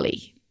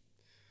 Ollie.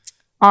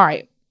 All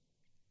right.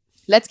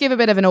 Let's give a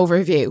bit of an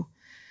overview.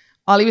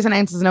 Ollie was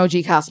announced as an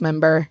OG cast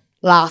member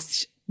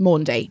last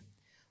Monday.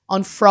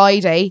 On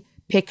Friday,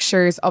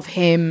 pictures of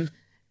him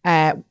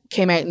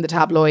came out in the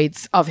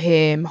tabloids of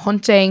him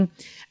hunting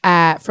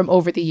from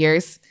over the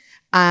years,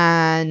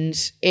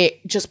 and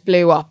it just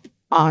blew up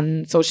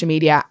on social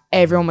media.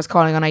 Everyone was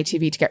calling on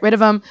ITV to get rid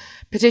of him.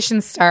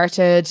 Petitions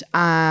started,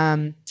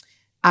 and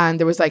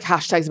there was like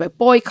hashtags about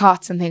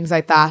boycotts and things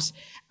like that,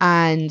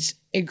 and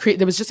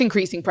there was just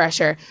increasing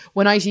pressure.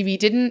 When ITV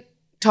didn't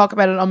talk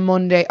about it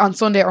on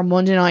Sunday or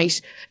Monday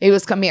night, it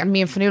was me and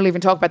Fanula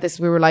even talked about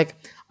this. We were like,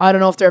 I don't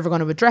know if they're ever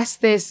going to address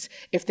this.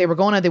 If they were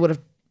going to, they would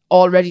have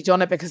already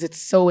done it, because it's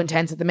so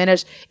intense at the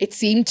minute. It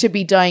seemed to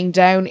be dying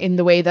down in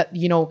the way that,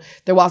 you know,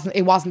 it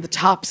wasn't the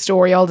top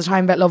story all the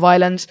time about Love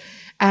Island.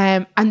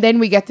 And then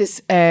we get this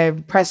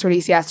press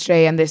release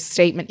yesterday and this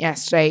statement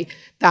yesterday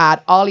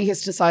that Ollie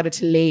has decided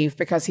to leave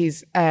because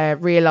he's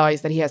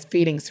realised that he has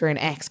feelings for an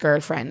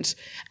ex-girlfriend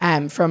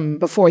from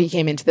before he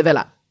came into the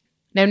villa.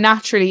 Now,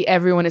 naturally,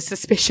 everyone is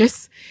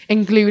suspicious,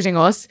 including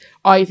us.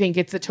 I think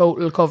it's a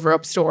total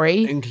cover-up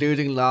story.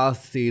 Including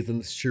last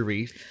season's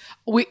Sharif.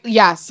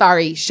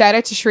 Sorry. Shout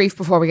out to Sharif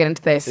before we get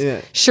into this.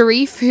 Yeah.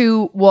 Sharif,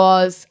 who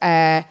was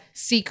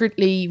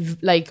secretly,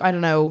 like, I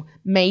don't know,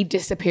 made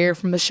disappear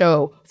from the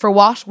show. For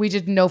what? We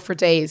didn't know for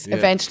days. Yeah.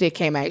 Eventually it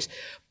came out.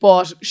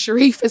 But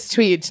Sharif has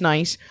tweeted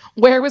tonight,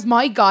 where was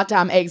my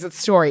goddamn exit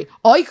story?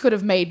 I could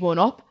have made one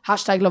up.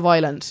 # Love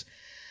Island.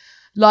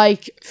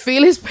 Like,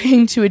 feel his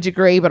pain to a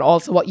degree, but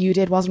also what you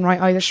did wasn't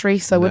right either,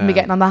 Sharif. So I wouldn't be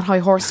getting on that high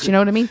horse. Do you know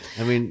what I mean?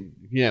 I mean,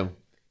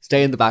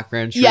 stay in the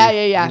background. Sharif,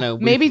 Yeah.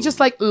 Maybe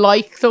just like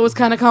those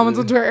kind of comments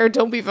on Twitter.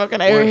 Don't be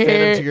fucking out or here. say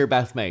them to your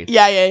best mate.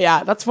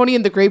 Yeah. That's funny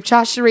in the group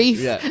chat, Sharif.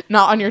 Yeah.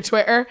 Not on your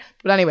Twitter.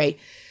 But anyway,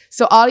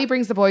 so Ollie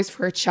brings the boys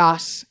for a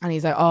chat and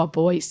he's like, oh,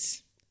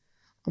 boys,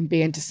 I'm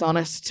being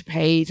dishonest to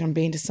Paige. I'm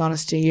being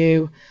dishonest to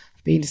you.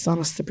 I'm being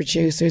dishonest to the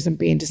producers. I'm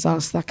being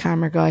dishonest to that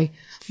camera guy.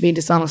 I'm being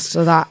dishonest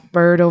to that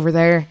bird over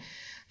there.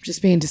 I'm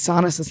just being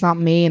dishonest. It's not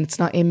me and it's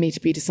not in me to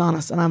be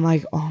dishonest. And I'm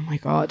like, oh my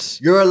God.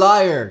 You're a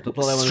liar. That's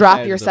all I want to Strap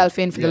say yourself to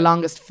them. in for the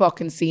longest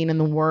fucking scene in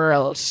the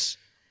world.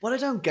 What I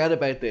don't get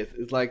about this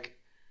is like,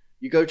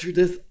 you go through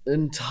this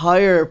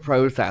entire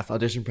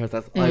audition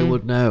process, I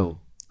would know.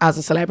 As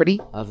a celebrity.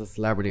 As a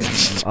celebrity of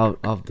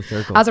the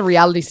circle. As a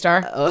reality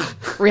star.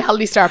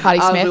 Reality star Paddy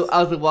Smith.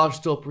 As a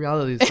washed up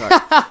reality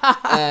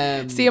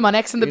star. See him on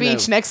X on the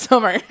Beach next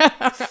summer.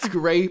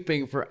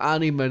 Scraping for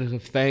any minute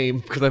of fame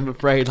because I'm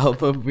afraid I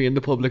won't be in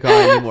the public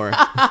eye anymore.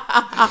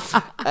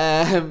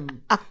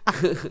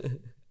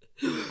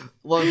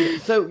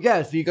 So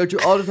you go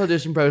through all this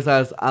audition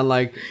process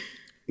and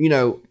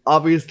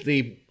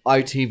obviously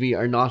ITV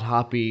are not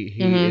happy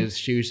he is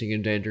shooting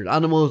endangered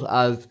animals,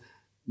 as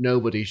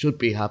nobody should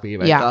be happy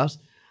about that.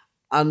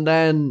 And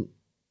then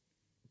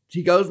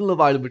he goes in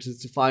Love Island, which is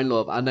to find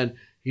love, and then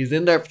he's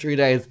in there for 3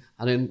 days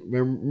and then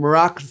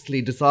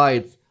miraculously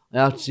decides, I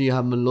actually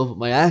am in love with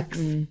my ex.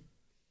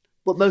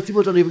 But most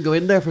people don't even go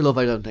in there for love,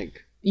 I don't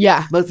think.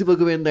 Yeah. Most people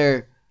go in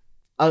there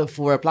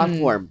for a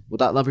platform.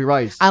 Would that not be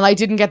right? And I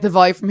didn't get the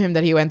vibe from him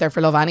that he went there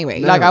for love anyway.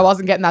 No. Like, I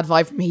wasn't getting that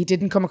vibe from him. He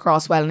didn't come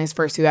across well in his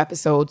first 2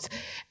 episodes.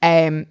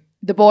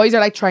 The boys are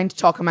like trying to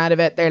talk him out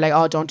of it. They're like,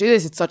 oh, don't do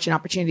this. It's such an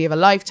opportunity of a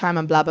lifetime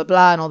and blah, blah,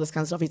 blah, and all this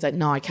kind of stuff. He's like,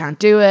 no, I can't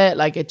do it.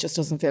 Like, it just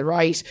doesn't feel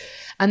right.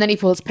 And then he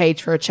pulls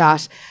Paige for a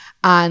chat.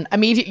 And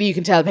immediately you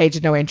can tell Paige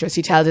had no interest.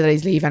 He tells her that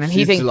he's leaving. And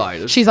she's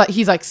delighted.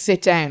 He's like,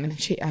 sit down. And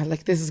she,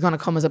 like, this is going to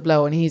come as a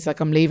blow. And he's like,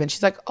 I'm leaving.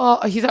 She's like,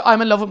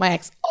 I'm in love with my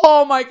ex.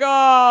 Oh my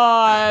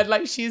God.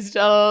 Like, she's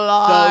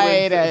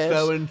delighted.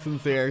 So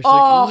insincere.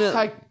 She's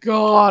thank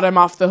God I'm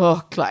off the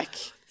hook. Like,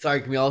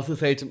 sorry, can we also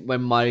say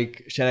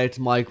shout out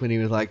to Mike when he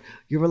was like,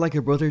 you were like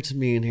a brother to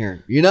me in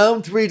here. 3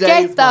 days,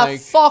 get the Mike.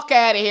 fuck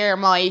out of here,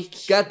 Mike.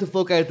 Get the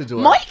fuck out the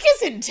door. Mike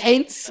is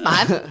intense,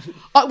 man.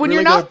 When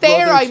you're like not a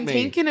there, brother to I'm me.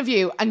 thinking of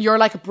you and you're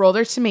like a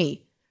brother to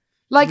me.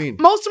 Like,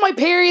 most of my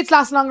periods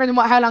last longer than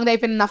how long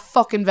they've been in that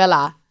fucking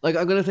villa. Like,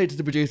 I'm going to say to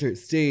the producer,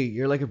 Steve,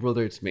 you're like a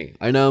brother to me.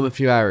 I know him a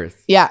few hours.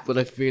 Yeah. But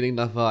I'm feeling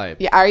that vibe.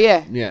 Yeah, are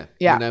you? Yeah.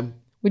 Yeah.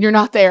 When you're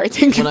not there, I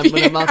think of you.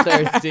 When I'm not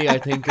there, Steve, I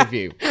think of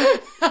you.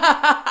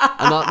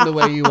 And not in the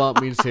way you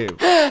want me to.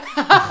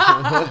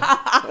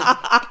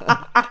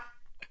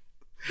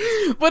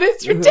 But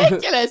it's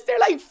ridiculous. They're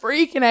like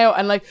freaking out.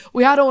 And like,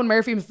 we had Owen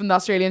Murphy from the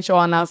Australian show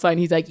on last night. And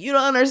he's like, you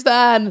don't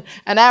understand.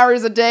 An hour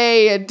is a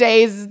day. A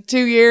day is 2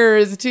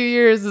 years. 2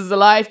 years is a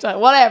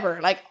lifetime. Whatever.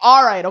 Like,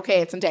 all right,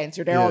 okay, it's intense.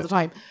 You're there all the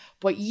time.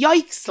 But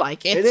yikes,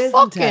 like, it's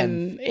fucking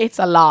intense. It's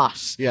a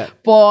lot. Yeah.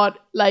 But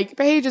like,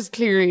 Paige is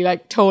clearly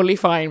like totally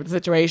fine with the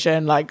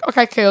situation. Like,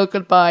 okay, cool,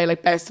 goodbye.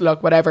 Like, best of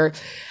luck, whatever.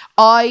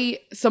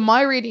 So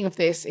my reading of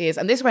this is,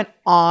 and this went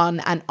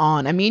on and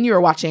on. I mean, you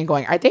were watching and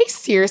going, are they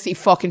seriously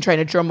fucking trying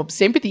to drum up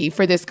sympathy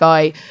for this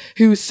guy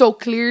who's so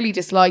clearly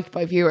disliked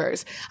by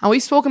viewers? And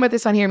we've spoken about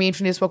this on here. Me and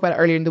Fiona spoke about it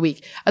earlier in the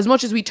week. As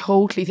much as we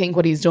totally think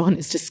what he's done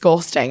is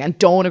disgusting and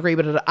don't agree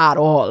with it at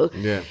all,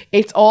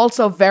 it's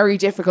also very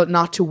difficult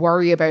not to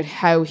worry about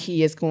how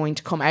he is going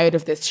to come out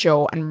of this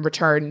show and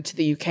return to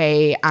the UK.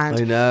 And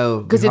I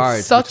know. Because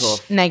it's such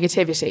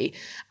negativity.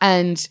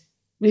 And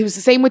it was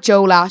the same with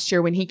Joe last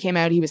year when he came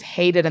out. He was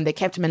hated and they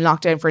kept him in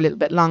lockdown for a little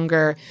bit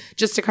longer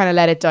just to kind of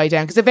let it die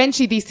down. Because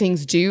eventually these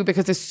things do,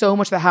 because there's so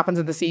much that happens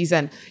in the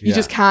season. You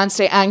just can't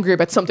stay angry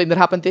about something that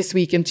happened this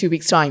week in 2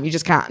 weeks' time. You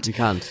just can't. You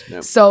can't. No.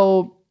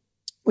 So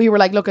we were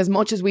like, look, as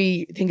much as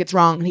we think it's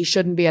wrong and he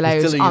shouldn't be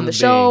allowed on the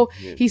show,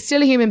 he's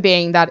still a human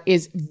being that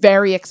is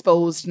very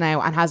exposed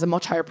now and has a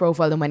much higher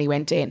profile than when he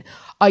went in.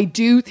 I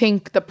do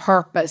think the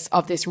purpose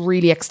of this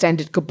really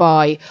extended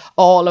goodbye,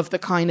 all of the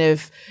kind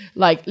of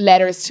like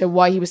letters to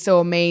why he was so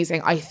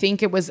amazing, I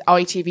think it was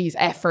ITV's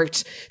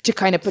effort to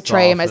kind of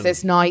portray him as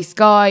this nice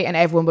guy and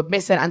everyone would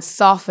miss it and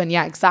soften,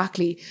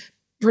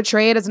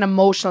 portray it as an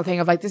emotional thing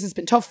of like, this has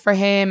been tough for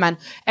him and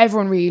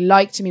everyone really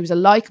liked him. He was a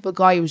likable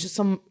guy. He was just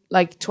some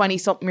like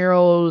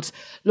 20-something-year-old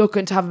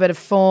looking to have a bit of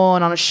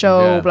fun on a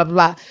show, blah, blah,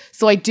 blah.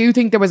 So I do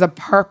think there was a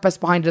purpose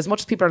behind it. As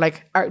much as people are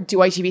like, do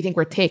ITV think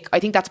we're thick? I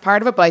think that's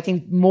part of it, but I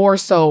think more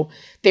so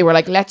they were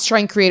like, let's try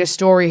and create a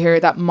story here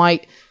that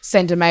might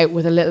send him out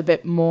with a little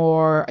bit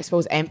more, I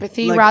suppose,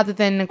 empathy rather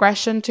than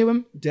aggression to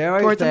him. Dare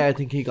I say, I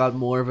think he got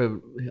more of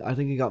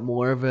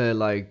a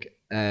like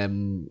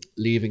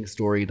leaving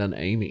story than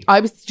Amy. I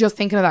was just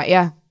thinking of that,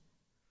 yeah.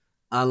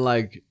 And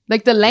like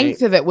the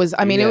length of it was,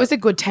 I mean, it was a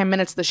good 10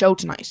 minutes of the show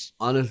tonight.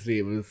 Honestly,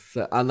 it was,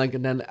 and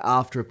then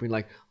after it being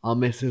like, I'll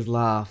miss his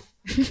laugh.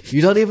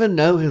 You don't even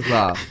know his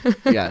laugh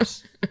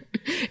yet.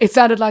 It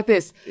sounded like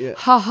this. Yeah.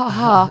 Ha ha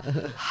ha.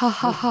 Ha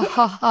ha ha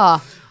ha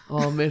ha.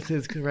 I'll miss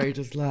his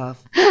courageous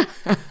laugh.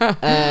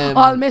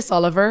 I'll miss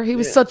Oliver. He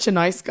was such a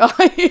nice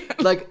guy.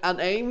 Like, and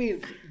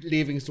Amy's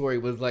leaving story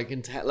was like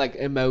like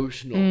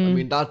emotional. I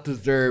mean, that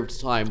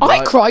deserved time.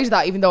 I cried at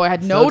that, even though I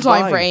had no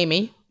time for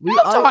Amy.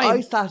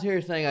 I sat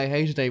here saying I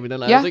hated Amy,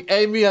 and I was like,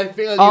 Amy, I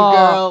feel you,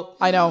 girl.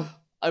 I know.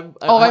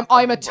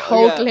 I'm a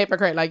total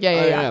hypocrite. Like, yeah.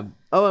 I am.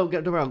 Oh, I'm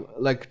getting wrong.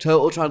 Like,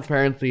 total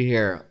transparency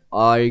here.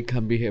 I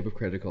can be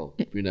hypocritical,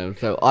 you know.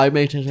 So I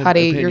may change my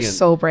opinion. You're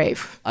so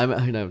brave. I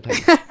know.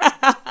 Thanks.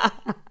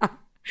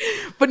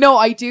 But no,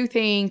 I do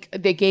think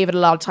they gave it a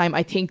lot of time.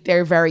 I think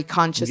they're very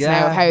conscious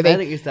now of how they... I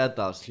think you said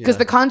that. Because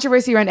the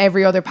controversy around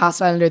every other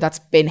Past Islander that's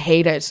been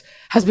hated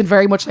has been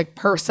very much like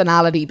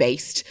personality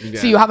based. Yeah.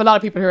 So you have a lot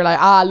of people who are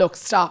like, look,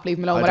 stop, leave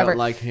him alone, whatever. I don't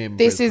like him.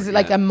 This is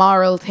like a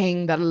moral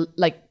thing that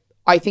like...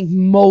 I think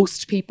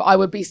most people, I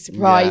would be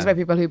surprised by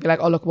people who'd be like,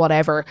 oh, look,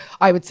 whatever.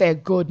 I would say a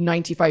good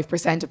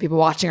 95% of people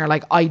watching are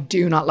like, I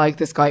do not like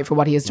this guy for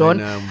what he has done.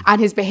 And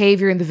his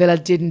behaviour in the villa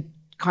didn't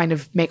kind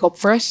of make up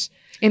for it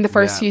in the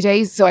first few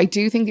days. So I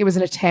do think it was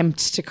an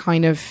attempt to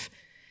kind of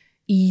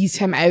ease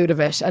him out of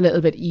it a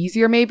little bit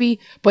easier maybe.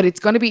 But it's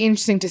going to be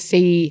interesting to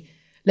see,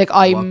 like,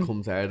 what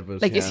comes out of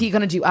it. Like, is he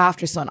going to do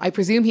After Sun? I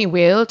presume he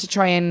will, to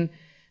try and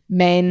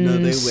mend. No,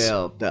 they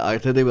will. I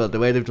said they will. The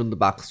way they've done the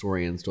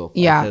backstory and stuff.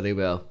 I said they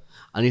will.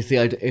 And you see,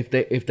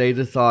 if they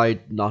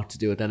decide not to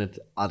do it, then it's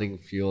adding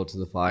fuel to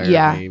the fire.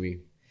 Yeah, maybe.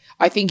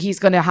 I think he's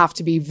going to have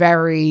to be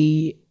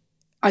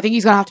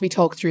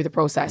talked through the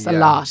process a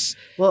lot.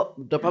 Well,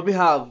 they'll probably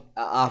have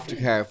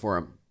aftercare for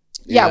him.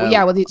 They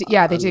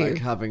do. Like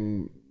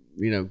having,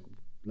 you know,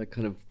 like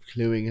kind of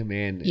cluing him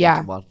in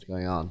into what's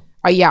going on.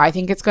 I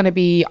think it's going to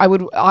be,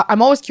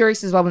 I'm always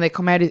curious as well when they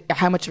come out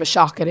how much of a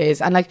shock it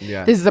is. And like,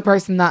 this is a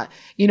person that,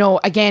 you know,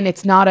 again,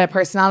 it's not a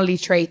personality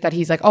trait that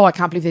he's like, oh, I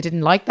can't believe they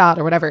didn't like that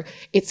or whatever.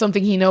 It's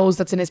something he knows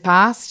that's in his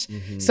past.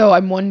 Mm-hmm. So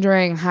I'm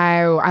wondering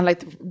how, and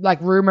like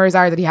rumors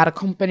are that he had a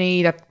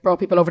company that brought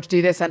people over to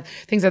do this and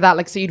things like that.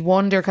 Like, so you'd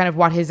wonder kind of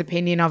what his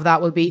opinion of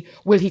that will be.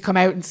 Will he come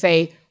out and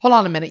say, hold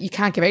on a minute, you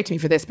can't give out to me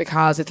for this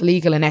because it's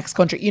legal in X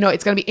country. You know,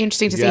 it's going to be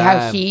interesting to see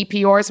how he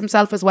PRs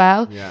himself as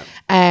well. Yeah.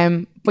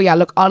 But yeah,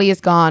 look, Ollie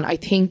is gone. I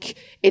think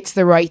it's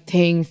the right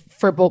thing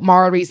for both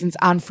moral reasons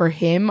and for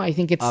him. I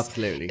think it's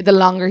absolutely the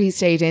longer he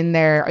stayed in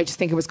there, I just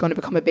think it was going to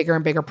become a bigger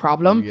and bigger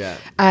problem.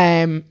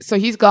 Yeah. So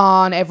he's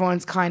gone.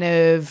 Everyone's kind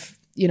of,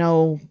 you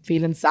know,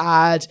 feeling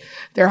sad.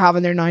 They're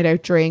having their night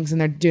out drinks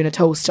and they're doing a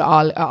toast to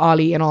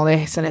Ollie and all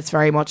this. And it's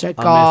very much like,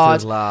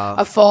 God,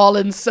 a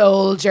fallen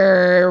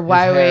soldier.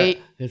 Wow.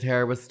 His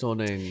hair was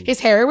stunning.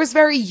 His hair was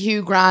very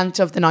Hugh Grant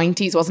of the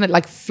 90s, wasn't it?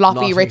 Like floppy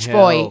Notting rich Hill.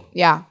 Boy.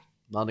 Yeah.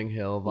 Notting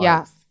Hill vibes.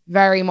 Yeah.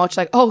 Very much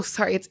like, oh,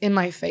 sorry, it's in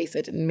my face.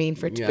 I didn't mean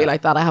for it to be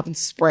like that. I haven't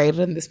sprayed it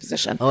in this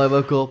position. Oh, I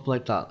woke up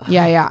like that.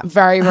 Yeah.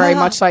 Very, very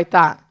much like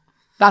that.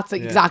 That's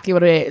exactly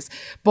what it is.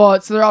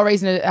 But so they're all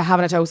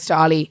having a toast to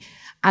Ollie.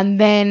 And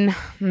then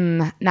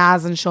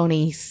Naz and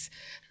Shawnice,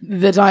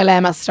 the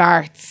dilemma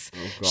starts.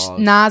 Oh,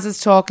 Naz is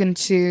talking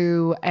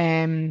to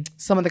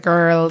some of the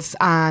girls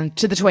and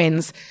to the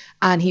twins,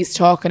 and he's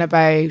talking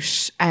about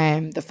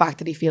the fact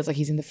that he feels like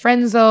he's in the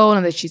friend zone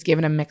and that she's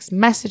giving him mixed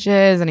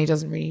messages and he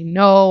doesn't really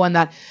know, and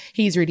that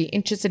he's really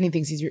interested and he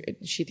thinks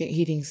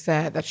he thinks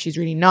that she's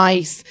really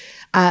nice.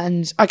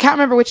 And I can't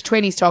remember which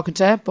twin he's talking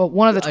to, but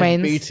one of the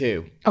twins.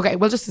 B2. Okay,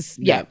 well, just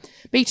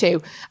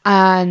B2.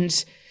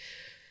 And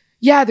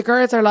yeah, the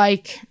girls are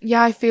like,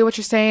 yeah, I feel what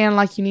you're saying.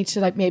 Like, you need to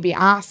like maybe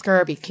ask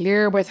her, be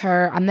clear with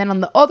her. And then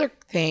on the other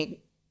thing,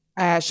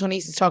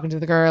 Shawnice is talking to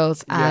the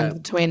girls and the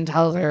twin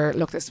tells her,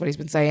 look, this is what he's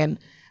been saying.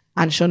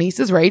 And Shawnice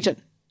is raging.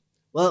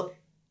 Well,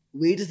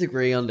 we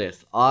disagree on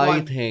this.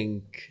 I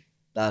think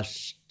that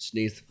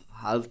Shawnice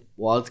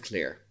was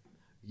clear.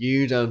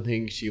 You don't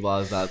think she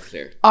was that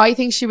clear? I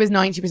think she was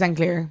 90%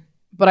 clear.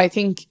 But I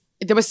think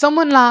there was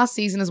someone last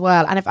season as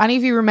well. And if any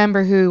of you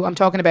remember who I'm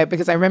talking about,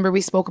 because I remember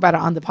we spoke about it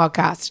on the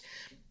podcast,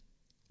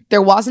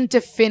 there wasn't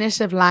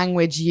definitive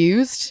language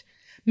used.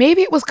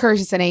 Maybe it was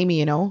Curtis and Amy,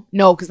 you know?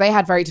 No, because they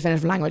had very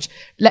definitive language.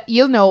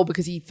 You'll know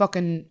because you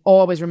fucking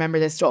always remember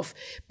this stuff.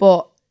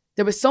 But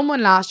there was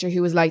someone last year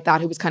who was like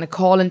that, who was kind of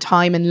calling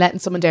time and letting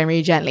someone down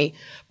really gently,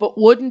 but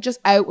wouldn't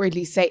just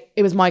outwardly say,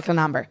 it was Michael and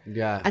Amber.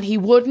 Yeah. And he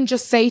wouldn't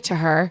just say to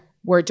her,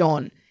 we're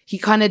done. He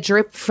kind of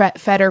drip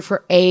fed her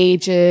for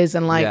ages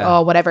and like,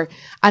 oh, whatever.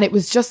 And it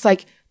was just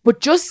like,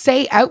 but just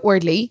say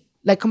outwardly,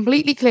 like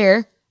completely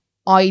clear,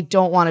 I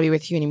don't want to be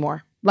with you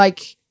anymore.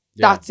 Like,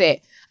 that's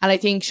it. And I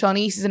think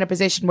Shawnice is in a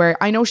position where,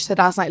 I know she said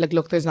last night, like,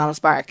 look, there's not a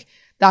spark.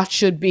 That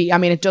should be, I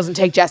mean, it doesn't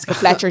take Jessica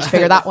Fletcher to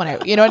figure that one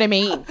out. You know what I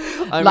mean?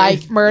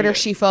 Murder,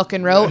 she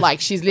fucking wrote.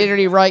 Like, she's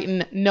literally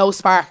writing no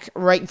spark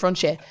right in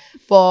front of you.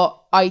 But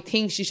I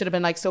think she should have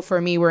been like, so for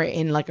me, we're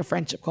in like a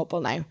friendship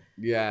couple now.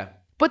 Yeah.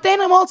 But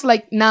then I'm also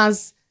like,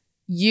 Naz,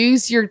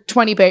 use your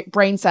 20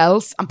 brain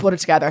cells and put it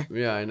together.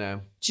 Yeah, I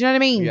know. Do you know what I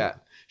mean? Yeah.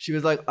 She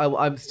was like,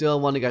 I'm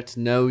still want to get to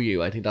know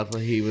you. I think that's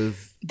what he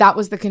was. That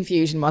was the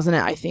confusion, wasn't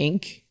it? I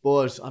think.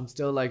 But I'm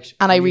still like.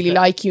 And I really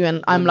like you,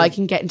 and I'm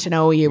liking getting to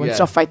know you and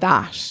stuff like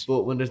that.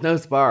 But when there's no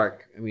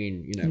spark, I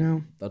mean, you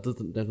know, No.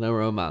 there's no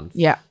romance.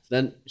 Yeah. So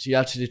then she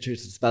actually tried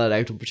to spell it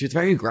out, but she was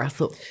very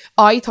aggressive.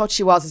 I thought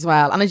she was as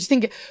well. And I just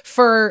think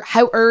for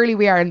how early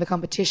we are in the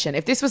competition,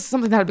 if this was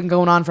something that had been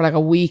going on for like a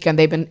week and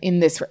they've been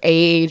in this for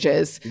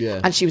ages,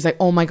 and she was like,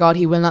 oh my God,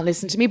 he will not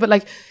listen to me. But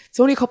like, it's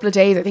only a couple of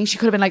days. I think she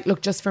could have been like,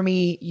 look, just for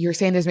me, you're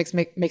saying there's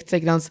mixed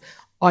signals.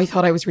 I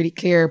thought I was really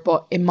clear,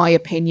 but in my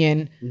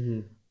opinion,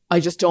 I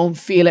just don't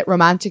feel it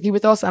romantically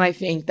with us. And I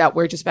think that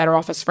we're just better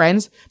off as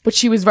friends. But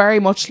she was very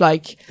much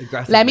like,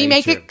 let me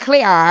make it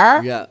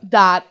clear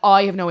that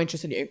I have no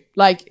interest in you.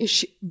 Like,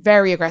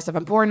 very aggressive.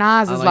 And poor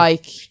Naz is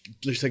like...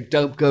 She's like,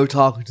 don't go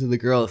talking to the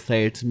girl.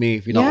 Say it to me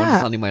if you're not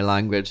understanding my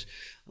language.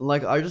 And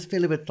like, I just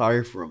feel a bit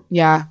sorry for him.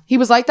 Yeah. He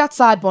was like that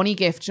sad bunny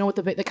gift, you know, with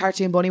the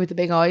cartoon bunny with the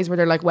big eyes where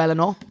they're like welling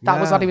up. That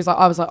was what he was like.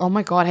 I was like, oh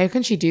my God, how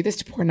can she do this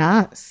to poor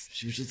Naz?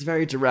 She was just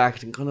very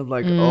direct and kind of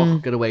like, oh,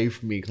 get away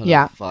from me kind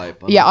of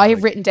vibe. I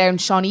have written down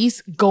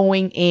Shawnee's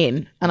going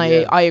in, and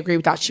I agree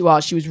with that. She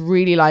was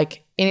really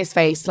like in his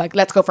face, like,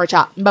 let's go for a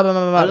chat. Blah, blah,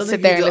 blah, blah,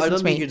 sit there and listen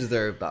to me. I don't think he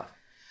deserved that.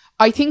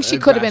 I think she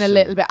could have been a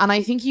little bit, and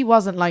I think he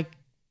wasn't like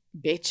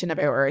bitching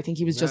about her. I think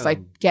he was just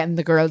like getting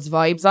the girls'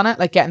 vibes on it,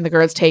 like getting the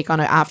girls' take on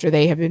it after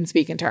they have been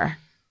speaking to her.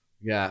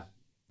 Yeah.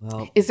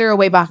 Well, is there a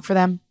way back for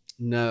them?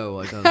 No,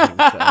 I don't think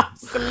so.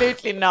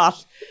 Absolutely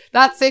not.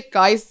 That's it,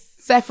 guys.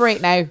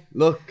 Separate now.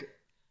 Look,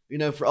 you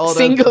know, for all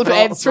single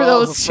beds for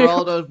those two. For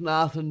all those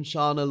Nath and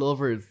Shauna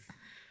lovers.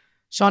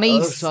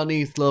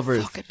 Shawnee's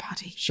lovers. Fucking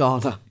Paddy.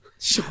 Shauna.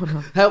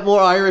 How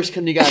more Irish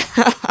can you get?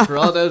 For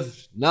all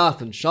those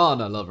Nath and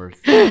Shauna lovers.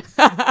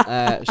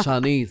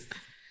 Shawnee's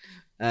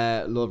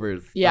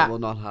lovers. Yeah. That will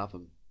not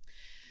happen.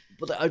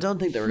 But I don't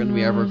think they were going to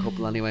be ever a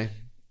couple anyway.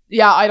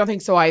 Yeah, I don't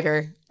think so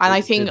either. And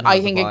I think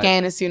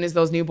again, as soon as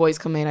those new boys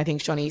come in, I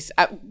think Shawnee's,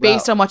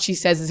 based on what she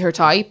says is her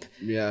type.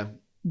 Yeah.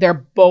 They're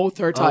both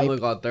her type. Oh my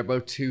God, they're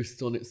both two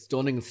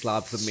stunning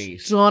slabs of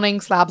meat.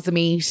 Stunning slabs of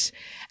meat.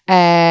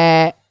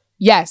 So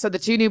the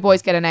two new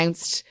boys get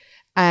announced.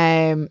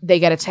 They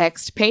get a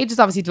text. Paige is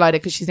obviously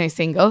delighted because she's now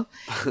single.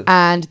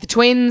 And the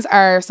twins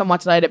are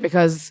somewhat delighted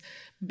because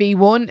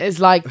B1 is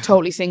like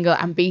totally single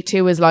and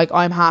B2 is like,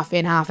 I'm half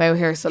in, half out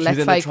here. So she's let's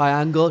in like... a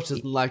triangle. She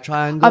doesn't like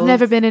triangles. I've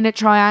never been in a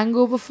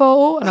triangle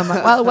before. And I'm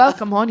like, well,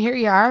 welcome, hon. Here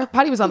you are.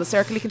 Paddy was on the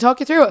circle. He can talk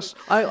you through it.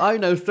 I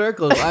know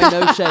circles. I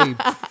know shapes.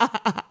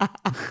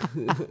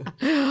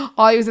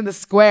 I was in the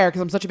square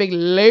because I'm such a big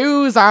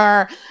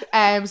loser.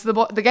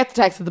 So they get the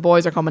text that the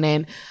boys are coming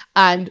in.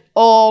 And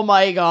oh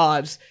my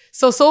God.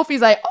 So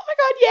Sophie's like, oh my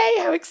God,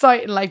 yay, how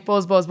exciting. Like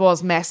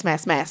buzz,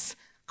 mess.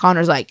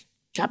 Connor's like,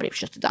 can't believe she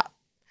just did that.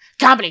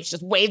 Can't believe she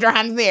just waved her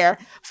hands in the air.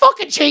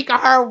 Fucking cheek of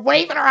her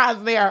waving her hands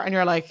in the air. And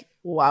you're like,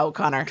 wow,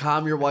 Connor.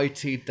 Calm your white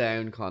teeth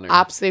down, Connor.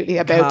 Absolutely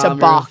about to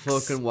box. Calm your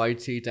fucking white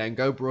teeth down.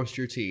 Go brush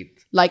your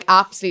teeth. Like,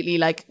 absolutely.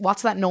 Like,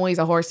 what's that noise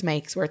a horse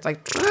makes where it's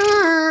like,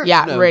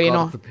 yeah, no, really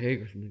not. It's a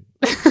pig or something.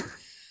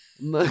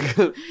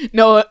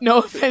 No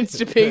offense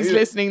to pigs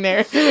listening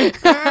there.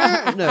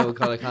 No,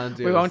 God, I can't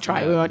do it. We won't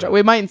try.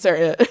 We might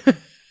insert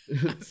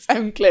a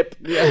sound clip.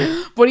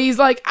 Yeah. But he's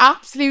like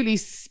absolutely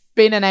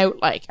spinning out,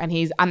 like, and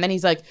then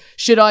he's like,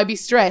 should I be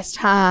stressed?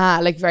 Ha,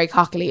 like very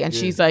cockily. And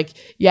she's like,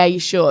 yeah, you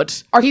should.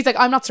 Or he's like,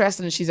 I'm not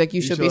stressing. And she's like,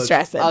 you should be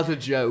stressing. As a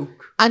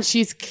joke. And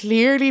she's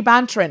clearly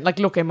bantering. Like,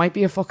 look, it might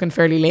be a fucking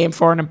fairly lame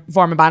form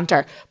of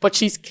banter, but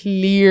she's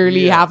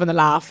clearly having a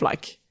laugh,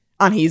 like.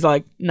 And he's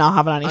like not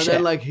having any shit.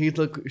 And then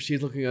like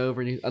she's looking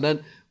over and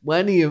then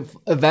when he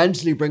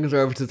eventually brings her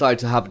over to the side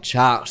to have a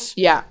chat.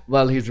 Yeah.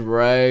 Well, he's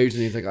raged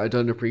and he's like, I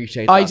don't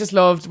appreciate that. I just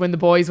loved when the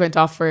boys went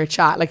off for a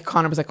chat. Like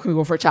Connor was like, can we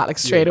go for a chat? Like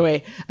straight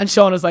away. And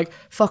Shauna was like,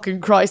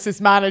 fucking crisis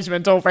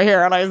management over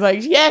here. And I was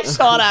like, yes,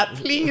 Shauna,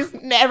 please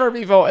never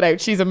be voted out.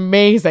 She's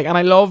amazing. And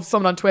I love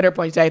someone on Twitter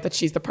pointed out that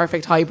she's the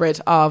perfect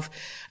hybrid of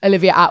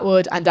Olivia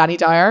Atwood and Danny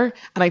Dyer.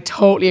 And I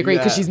totally agree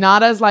because she's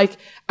not as like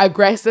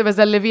aggressive as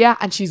Olivia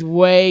and she's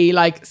way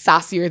like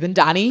sassier than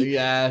Danny.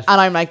 Yes. And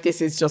I'm like,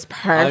 this is just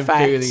perfect.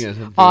 I'm feeling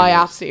it. I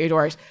absolutely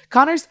adore it.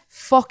 Connor's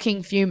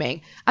fucking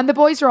fuming. And the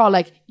boys are all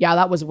like, yeah,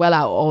 that was well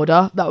out of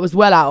order. That was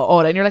well out of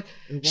order. And you're like,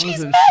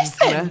 she's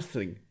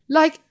messing.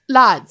 Like,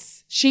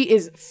 lads, she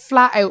is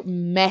flat out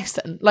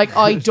messing. Like,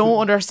 I don't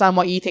understand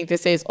what you think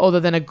this is other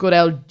than a good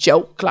old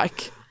joke.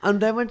 Like,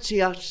 and then when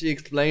she actually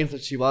explains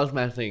that she was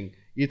messing,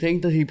 you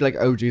think that he'd be like,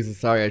 oh Jesus,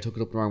 sorry, I took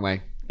it up the wrong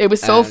way. It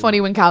was so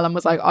funny when Callum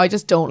was like, I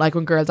just don't like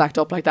when girls act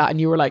up like that. And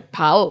you were like,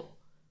 pal,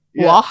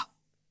 what?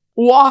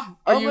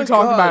 are you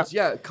talking about?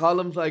 Yeah,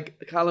 Callum's like,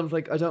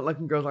 I don't like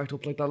when girls act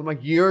up like that. I'm like,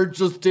 you're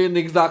just doing the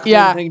exact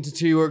same thing to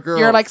two girls.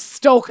 You're like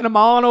stoking them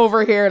on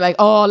over here, like,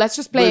 oh, let's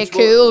just play it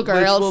cool,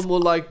 girls. Which one will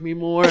like me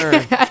more?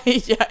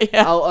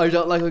 yeah. Oh, I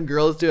don't like when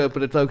girls do it,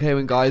 but it's okay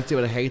when guys do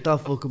it. I hate that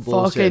fucking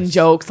bullshit. Fucking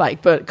jokes,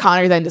 like. But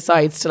Connor then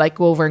decides to like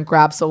go over and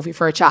grab Sophie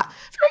for a chat.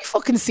 Very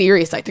fucking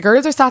serious. Like the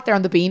girls are sat there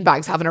on the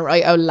beanbags having a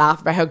right out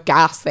laugh about how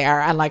gas they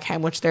are and like how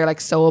much they're like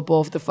so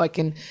above the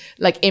fucking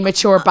like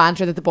immature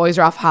banter that the boys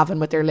are off having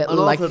with their little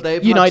like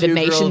United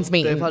Nations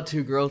meeting. They've had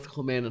two girls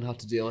come in and have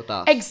to deal with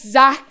that.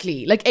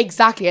 Exactly.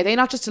 Are they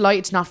not just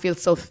delighted to not feel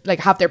so like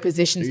have their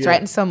positions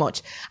threatened so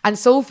much? And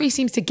Sophie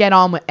seems to get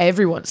on with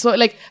everyone. So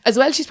like as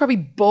well, she's probably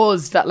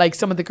buzzed that like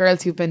some of the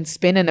girls who've been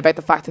spinning about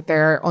the fact that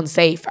they're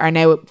unsafe are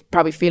now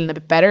probably feeling a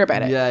bit better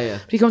about it. Yeah.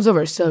 But he comes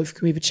over, Soph,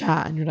 can we have a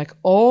chat? And you're like,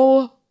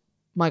 oh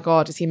my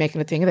God, is he making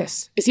a thing of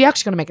this? Is he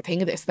actually going to make a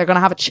thing of this? They're going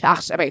to have a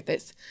chat about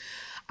this.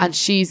 And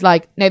she's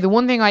like, now the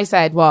one thing I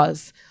said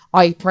was,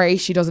 I pray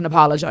she doesn't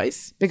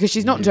apologise because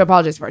she's nothing to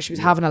apologise for. She was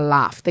having a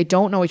laugh. They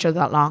don't know each other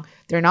that long.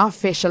 They're not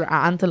official or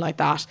anything like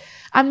that.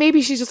 And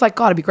maybe she's just like,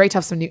 God, it'd be great to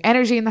have some new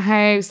energy in the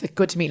house. Like,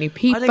 good to meet new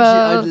people.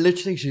 I literally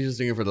think she's just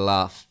doing it for the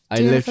laugh. I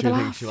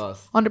literally think she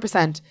was.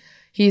 100%.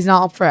 He's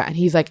not up for it. And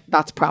he's like,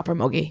 that's proper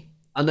muggy.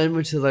 And then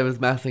when she says I was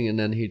messing and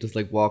then he just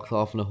like walks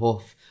off in a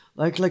huff.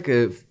 Like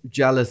a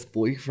jealous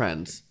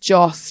boyfriend.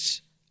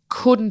 Just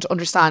couldn't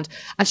understand.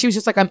 And she was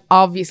just like, I'm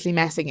obviously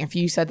messing. If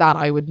you said that,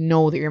 I would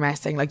know that you're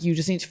messing. Like, you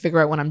just need to figure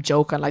out when I'm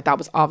joking. Like, that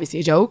was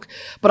obviously a joke.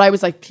 But I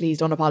was like, please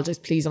don't apologize.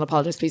 Please don't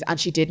apologize, please. And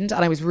she didn't.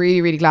 And I was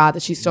really, really glad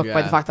that she stuck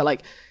by the fact that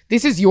like,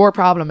 this is your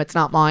problem. It's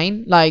not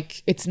mine.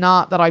 Like, it's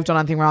not that I've done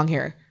anything wrong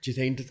here. Do you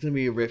think there's going to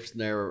be a rift in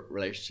their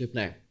relationship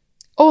now?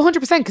 Oh,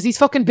 100%. Because he's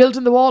fucking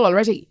building the wall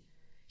already.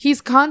 He's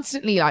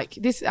constantly like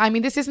this. I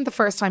mean, this isn't the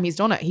first time he's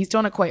done it. He's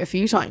done it quite a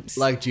few times.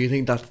 Like, do you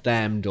think that's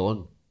them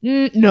done?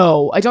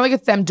 No, I don't think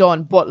it's them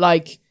done. But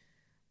like,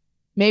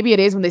 maybe it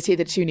is when they see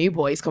the two new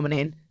boys coming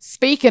in.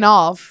 Speaking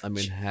of, I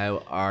mean,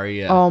 how are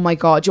you? Oh my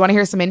God, do you want to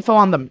hear some info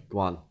on them? Go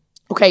on.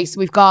 Okay, so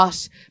we've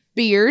got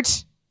Beard,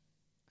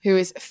 who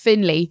is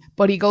Finley,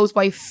 but he goes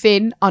by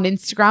Finn on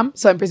Instagram.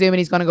 So I'm presuming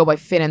he's going to go by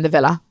Finn in the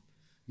Villa.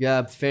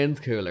 Yeah, Finn's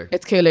cooler.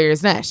 It's cooler,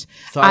 isn't it?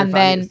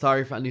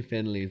 Sorry for any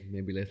Finleys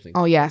maybe listening.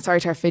 Oh yeah, sorry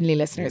to our Finley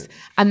listeners. Yeah.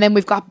 And then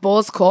we've got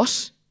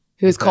Buzzcut,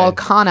 who's called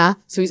Connor.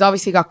 So he's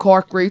obviously got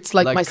Cork roots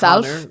like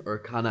myself. Connor or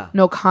Connor?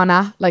 No,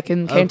 Connor, like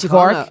in County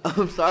Cork.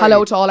 Oh, sorry.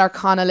 Hello to all our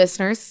Connor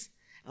listeners.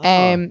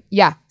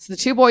 Yeah, so the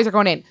two boys are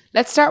going in.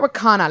 Let's start with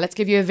Connor. Let's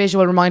give you a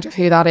visual reminder of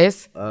who that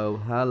is. Oh,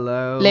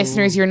 hello.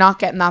 Listeners, you're not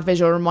getting that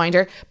visual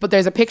reminder, but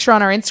there's a picture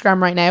on our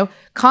Instagram right now.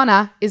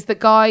 Connor is the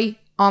guy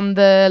on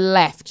the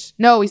left.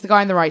 No, he's the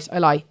guy on the right. I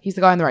lie. He's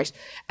the guy on the right.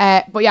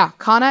 But yeah,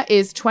 Connor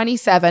is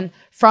 27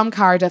 from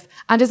Cardiff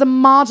and is a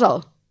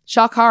model.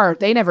 Shock horror.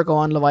 They never go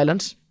on Love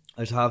Island.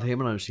 I'd have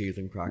him on a cheese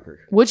and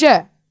cracker. Would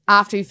you?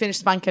 After you finish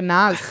spanking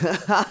Naz.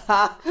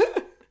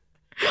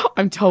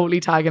 I'm totally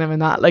tagging him in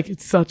that. Like,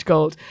 it's such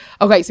gold.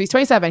 Okay, so he's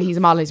 27. He's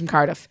a model. He's from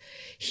Cardiff.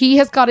 He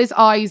has got his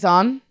eyes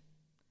on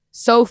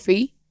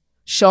Sophie,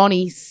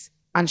 Shawnice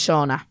and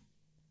Shauna.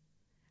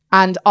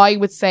 And I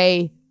would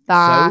say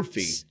that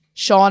Sophie,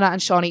 Shauna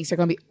and Shawnice are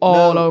going to be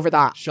all over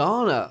that.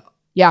 Shauna?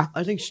 Yeah.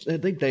 I think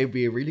they'd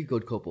be a really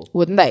good couple.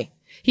 Wouldn't they?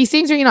 He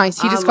seems really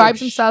nice. He describes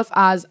himself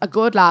as a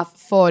good laugh,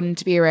 fun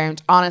to be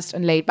around, honest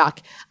and laid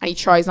back. And he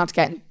tries not to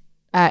get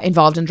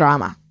involved in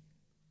drama.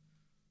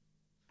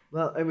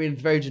 Well, I mean,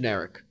 it's very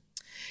generic.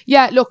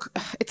 Yeah, look,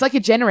 it's like a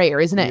generator,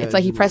 isn't it? Yeah, it's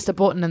like he pressed a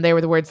button and they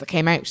were the words that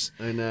came out.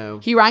 I know.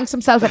 He ranks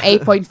himself at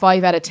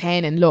 8.5 out of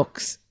 10 in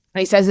looks. And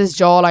he says his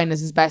jawline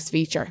is his best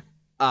feature.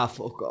 Ah,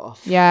 fuck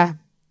off. Yeah.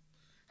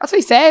 That's what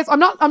he says. I'm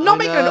not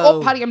making it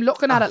up, Paddy. I'm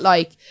looking at it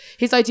like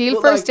his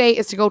ideal first date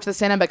is to go to the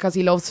cinema because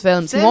he loves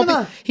films.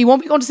 He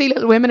won't be going to see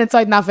Little Women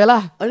inside in that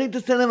villa. I think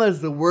the cinema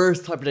is the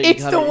worst type of date.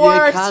 It's the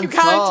worst. You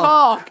can't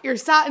talk. You're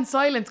sat in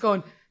silence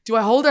going, do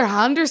I hold her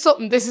hand or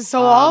something? This is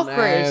so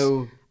awkward.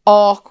 No.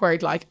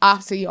 Awkward, like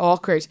absolutely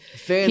awkward.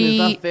 Finn, is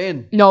that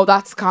Finn? No,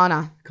 that's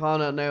Connor.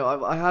 Connor,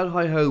 no, I had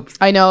high hopes.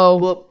 I know.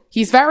 But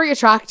he's very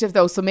attractive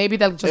though, so maybe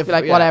they'll just be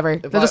like, whatever.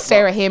 They'll just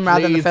stare at him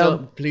rather than the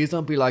film. Please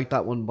don't be like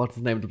that one. What's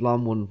his name? The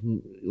blonde one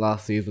from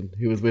last season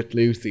who was with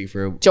Lucy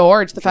for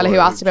George, the fella who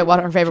asked about what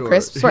her favourite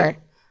crisps were.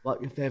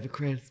 What your favourite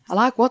crisps? I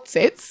like what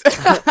sits.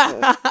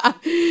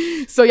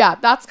 So yeah,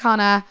 that's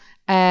Connor.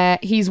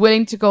 He's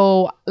willing to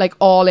go like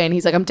all in.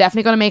 He's like, I'm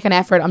definitely going to make an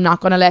effort. I'm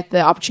not going to let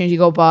the opportunity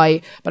go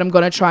by, but I'm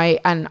going to try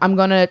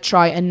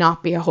and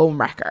not be a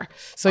home wrecker.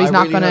 So he's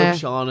not going to.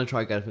 Shauna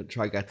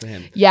try get to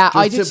him. Yeah, just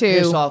I do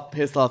too.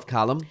 Piss off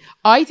Callum.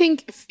 I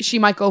think she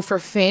might go for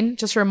Finn.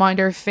 Just a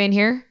reminder of Finn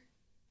here.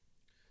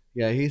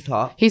 Yeah, he's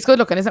hot. He's good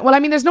looking, isn't it? Well, I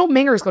mean, there's no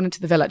mingers going into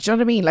the villa. Do you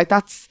know what I mean? Like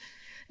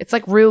it's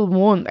like rule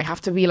one. They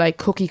have to be like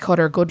cookie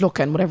cutter, good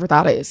looking, whatever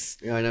that is.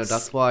 Yeah, I know.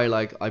 That's why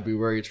like I'd be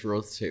worried for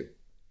us too.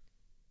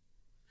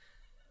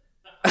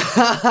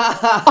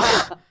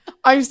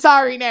 I'm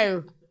sorry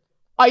now.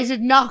 I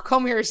did not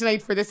come here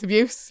tonight for this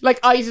abuse. Like,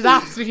 I did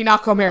absolutely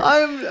not come here.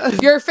 I'm.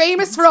 You're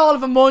famous for all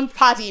of a month,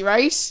 Paddy,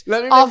 right?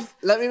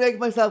 Let me make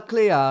myself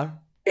clear.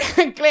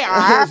 Clear.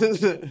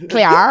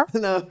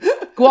 No,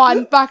 Go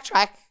on,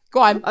 backtrack. Go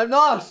on. I'm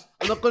not.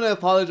 I'm not going to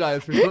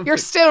apologise for something. You're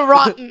still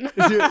rotten.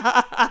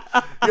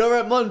 You're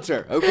a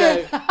munter,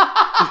 okay?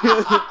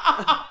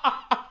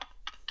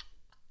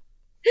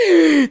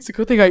 It's a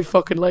good thing I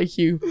fucking like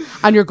you.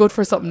 And you're good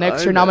for something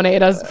else. You're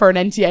nominated as for an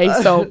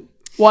NTA, so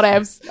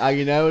whatevs.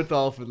 You know it's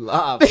all for the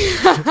laugh.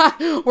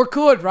 We're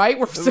good, right?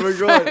 We're still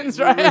friends,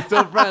 right? We're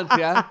still friends,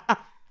 yeah?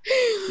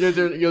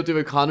 You'll do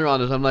a Connor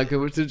on it. I'm like, it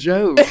was a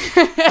joke.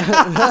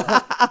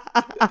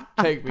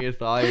 Take me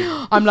aside.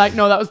 I'm like,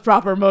 no, that was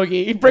proper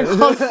muggy. Bring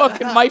all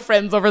fucking my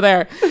friends over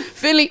there.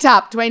 Finley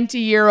Tapp,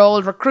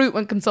 20-year-old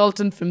recruitment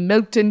consultant from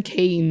Milton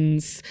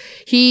Keynes.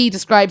 He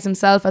describes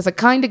himself as a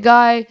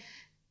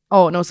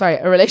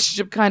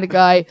relationship kind of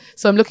guy.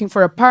 So I'm looking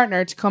for a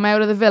partner to come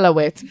out of the villa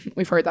with.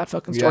 We've heard that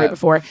fucking story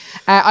before.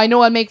 I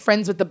know I'll make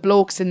friends with the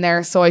blokes in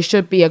there, so I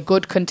should be a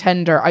good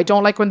contender. I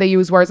don't like when they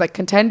use words like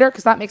contender,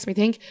 because that makes me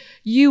think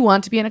you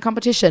want to be in a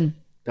competition.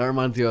 That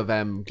reminds you of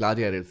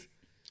Gladiators.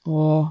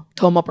 Oh,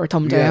 thumb up or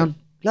thumb down.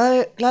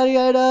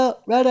 Gladiator,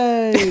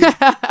 ready.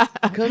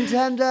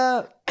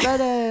 Contender,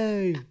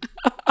 ready.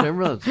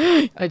 Remember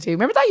that? I do.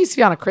 Remember that used to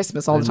be on at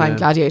Christmas all the time,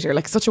 Gladiator.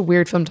 Like, such a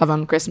weird film to have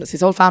on Christmas.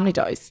 His whole family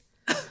dies.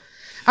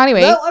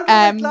 Anyway, no, I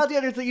remember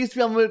Gladiators that used to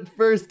be on with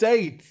first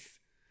dates.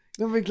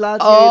 Remember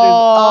Gladiators?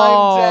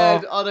 I'm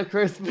dead on a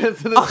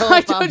Christmas. And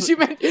I thought you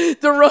meant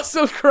the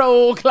Russell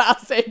Crowe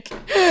classic.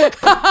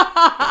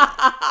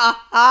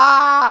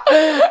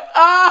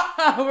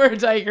 We're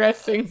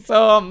digressing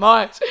so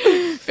much.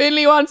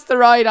 Finley wants to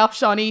ride off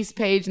Shawnice,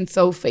 Paige and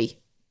Sophie.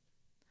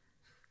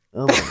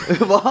 Oh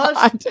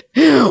what?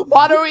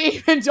 What are we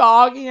even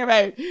talking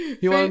about?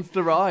 He wants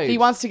to ride. He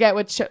wants to get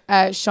with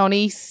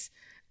Shawnice,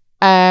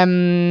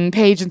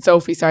 Paige and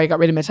Sophie. Sorry, I got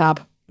rid of my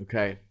tab.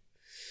 Okay.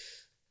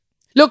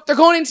 Look, they're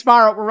going in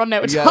tomorrow. We're running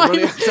out of time.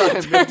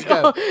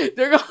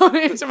 They're going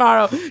in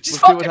tomorrow. Just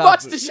fucking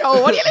watch the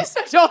show. What are you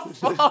listening to us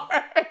for?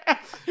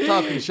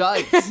 Talking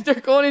shite. They're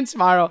going in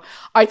tomorrow.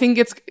 I think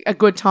it's a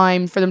good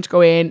time for them to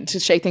go in to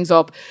shake things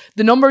up.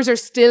 The numbers are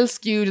still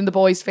skewed in the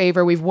boys'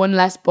 favour. We've one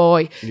less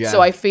boy. Yeah.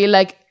 So I feel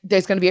like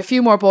there's going to be a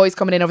few more boys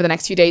coming in over the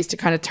next few days to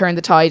kind of turn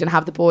the tide and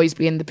have the boys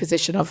be in the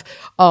position of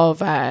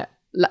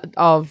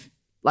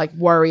like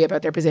worry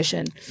about their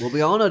position. Well,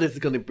 we all know this is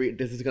going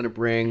to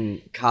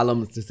bring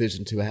Callum's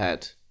decision to a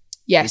head.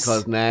 Yes,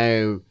 because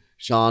now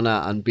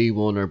Shauna and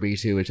B1 or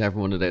B2, whichever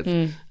one it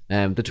is,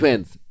 the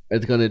twins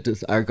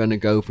are going to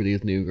go for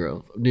these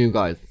new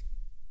guys.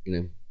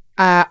 You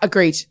know.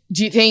 Agreed.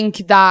 Do you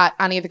think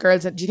any of the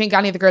girls in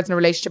a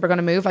relationship are going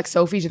to move? Like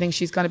Sophie, do you think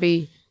she's going to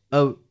be?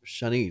 Oh,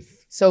 Shanice.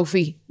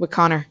 Sophie with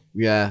Connor.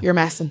 Yeah, you're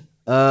messing.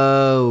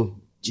 Oh.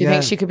 Do you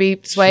think she could be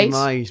swayed? She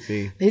might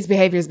be. His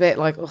behaviour's a bit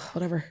like,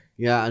 whatever.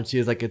 Yeah, and she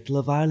was like, it's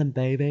Love Island,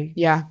 baby.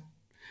 Yeah.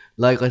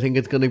 Like, I think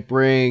it's going to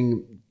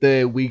bring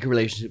the weaker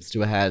relationships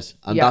to a head.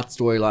 And that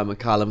storyline with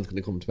Callum is going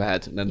to come to a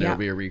head. And then there'll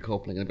be a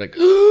recoupling. And be like,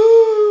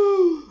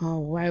 oh,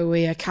 wow,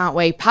 I can't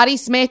wait. Paddy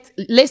Smith,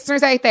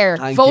 listeners out there,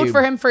 vote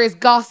for him for his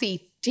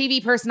Gossy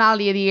TV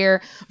Personality of the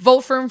Year.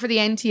 Vote for him for the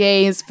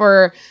NTAs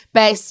for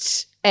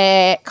Best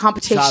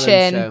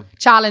competition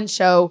challenge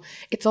show.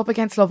 It's up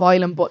against Love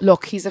Island, but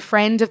look, he's a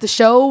friend of the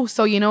show,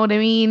 so you know what I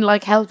mean,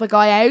 like, help a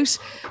guy out.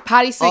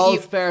 Paddy Smith,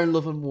 all's fair in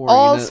love and war.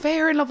 All's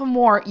fair in love and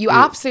war. You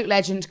absolute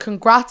legend.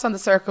 Congrats on the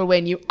Circle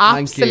win. You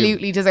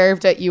absolutely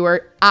deserved it. You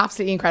were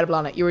absolutely incredible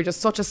on it. You were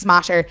just such a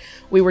smasher.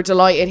 We were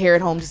delighted here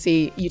at home to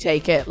see you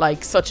take it.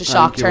 Like, such a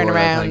shock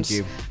turnaround. Thank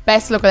you.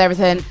 Best luck with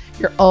everything.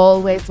 You're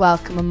always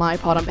welcome on My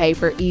Pod on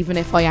Paper, even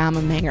if I am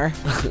a minger.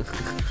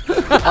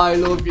 I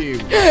love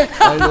you.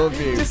 I love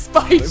you.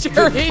 Despite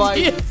your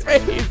hideous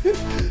face.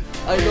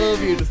 I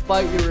love you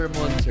despite you're a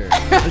munter.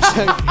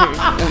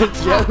 I'm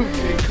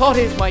joking. Cut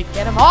his mic.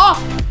 Get him off.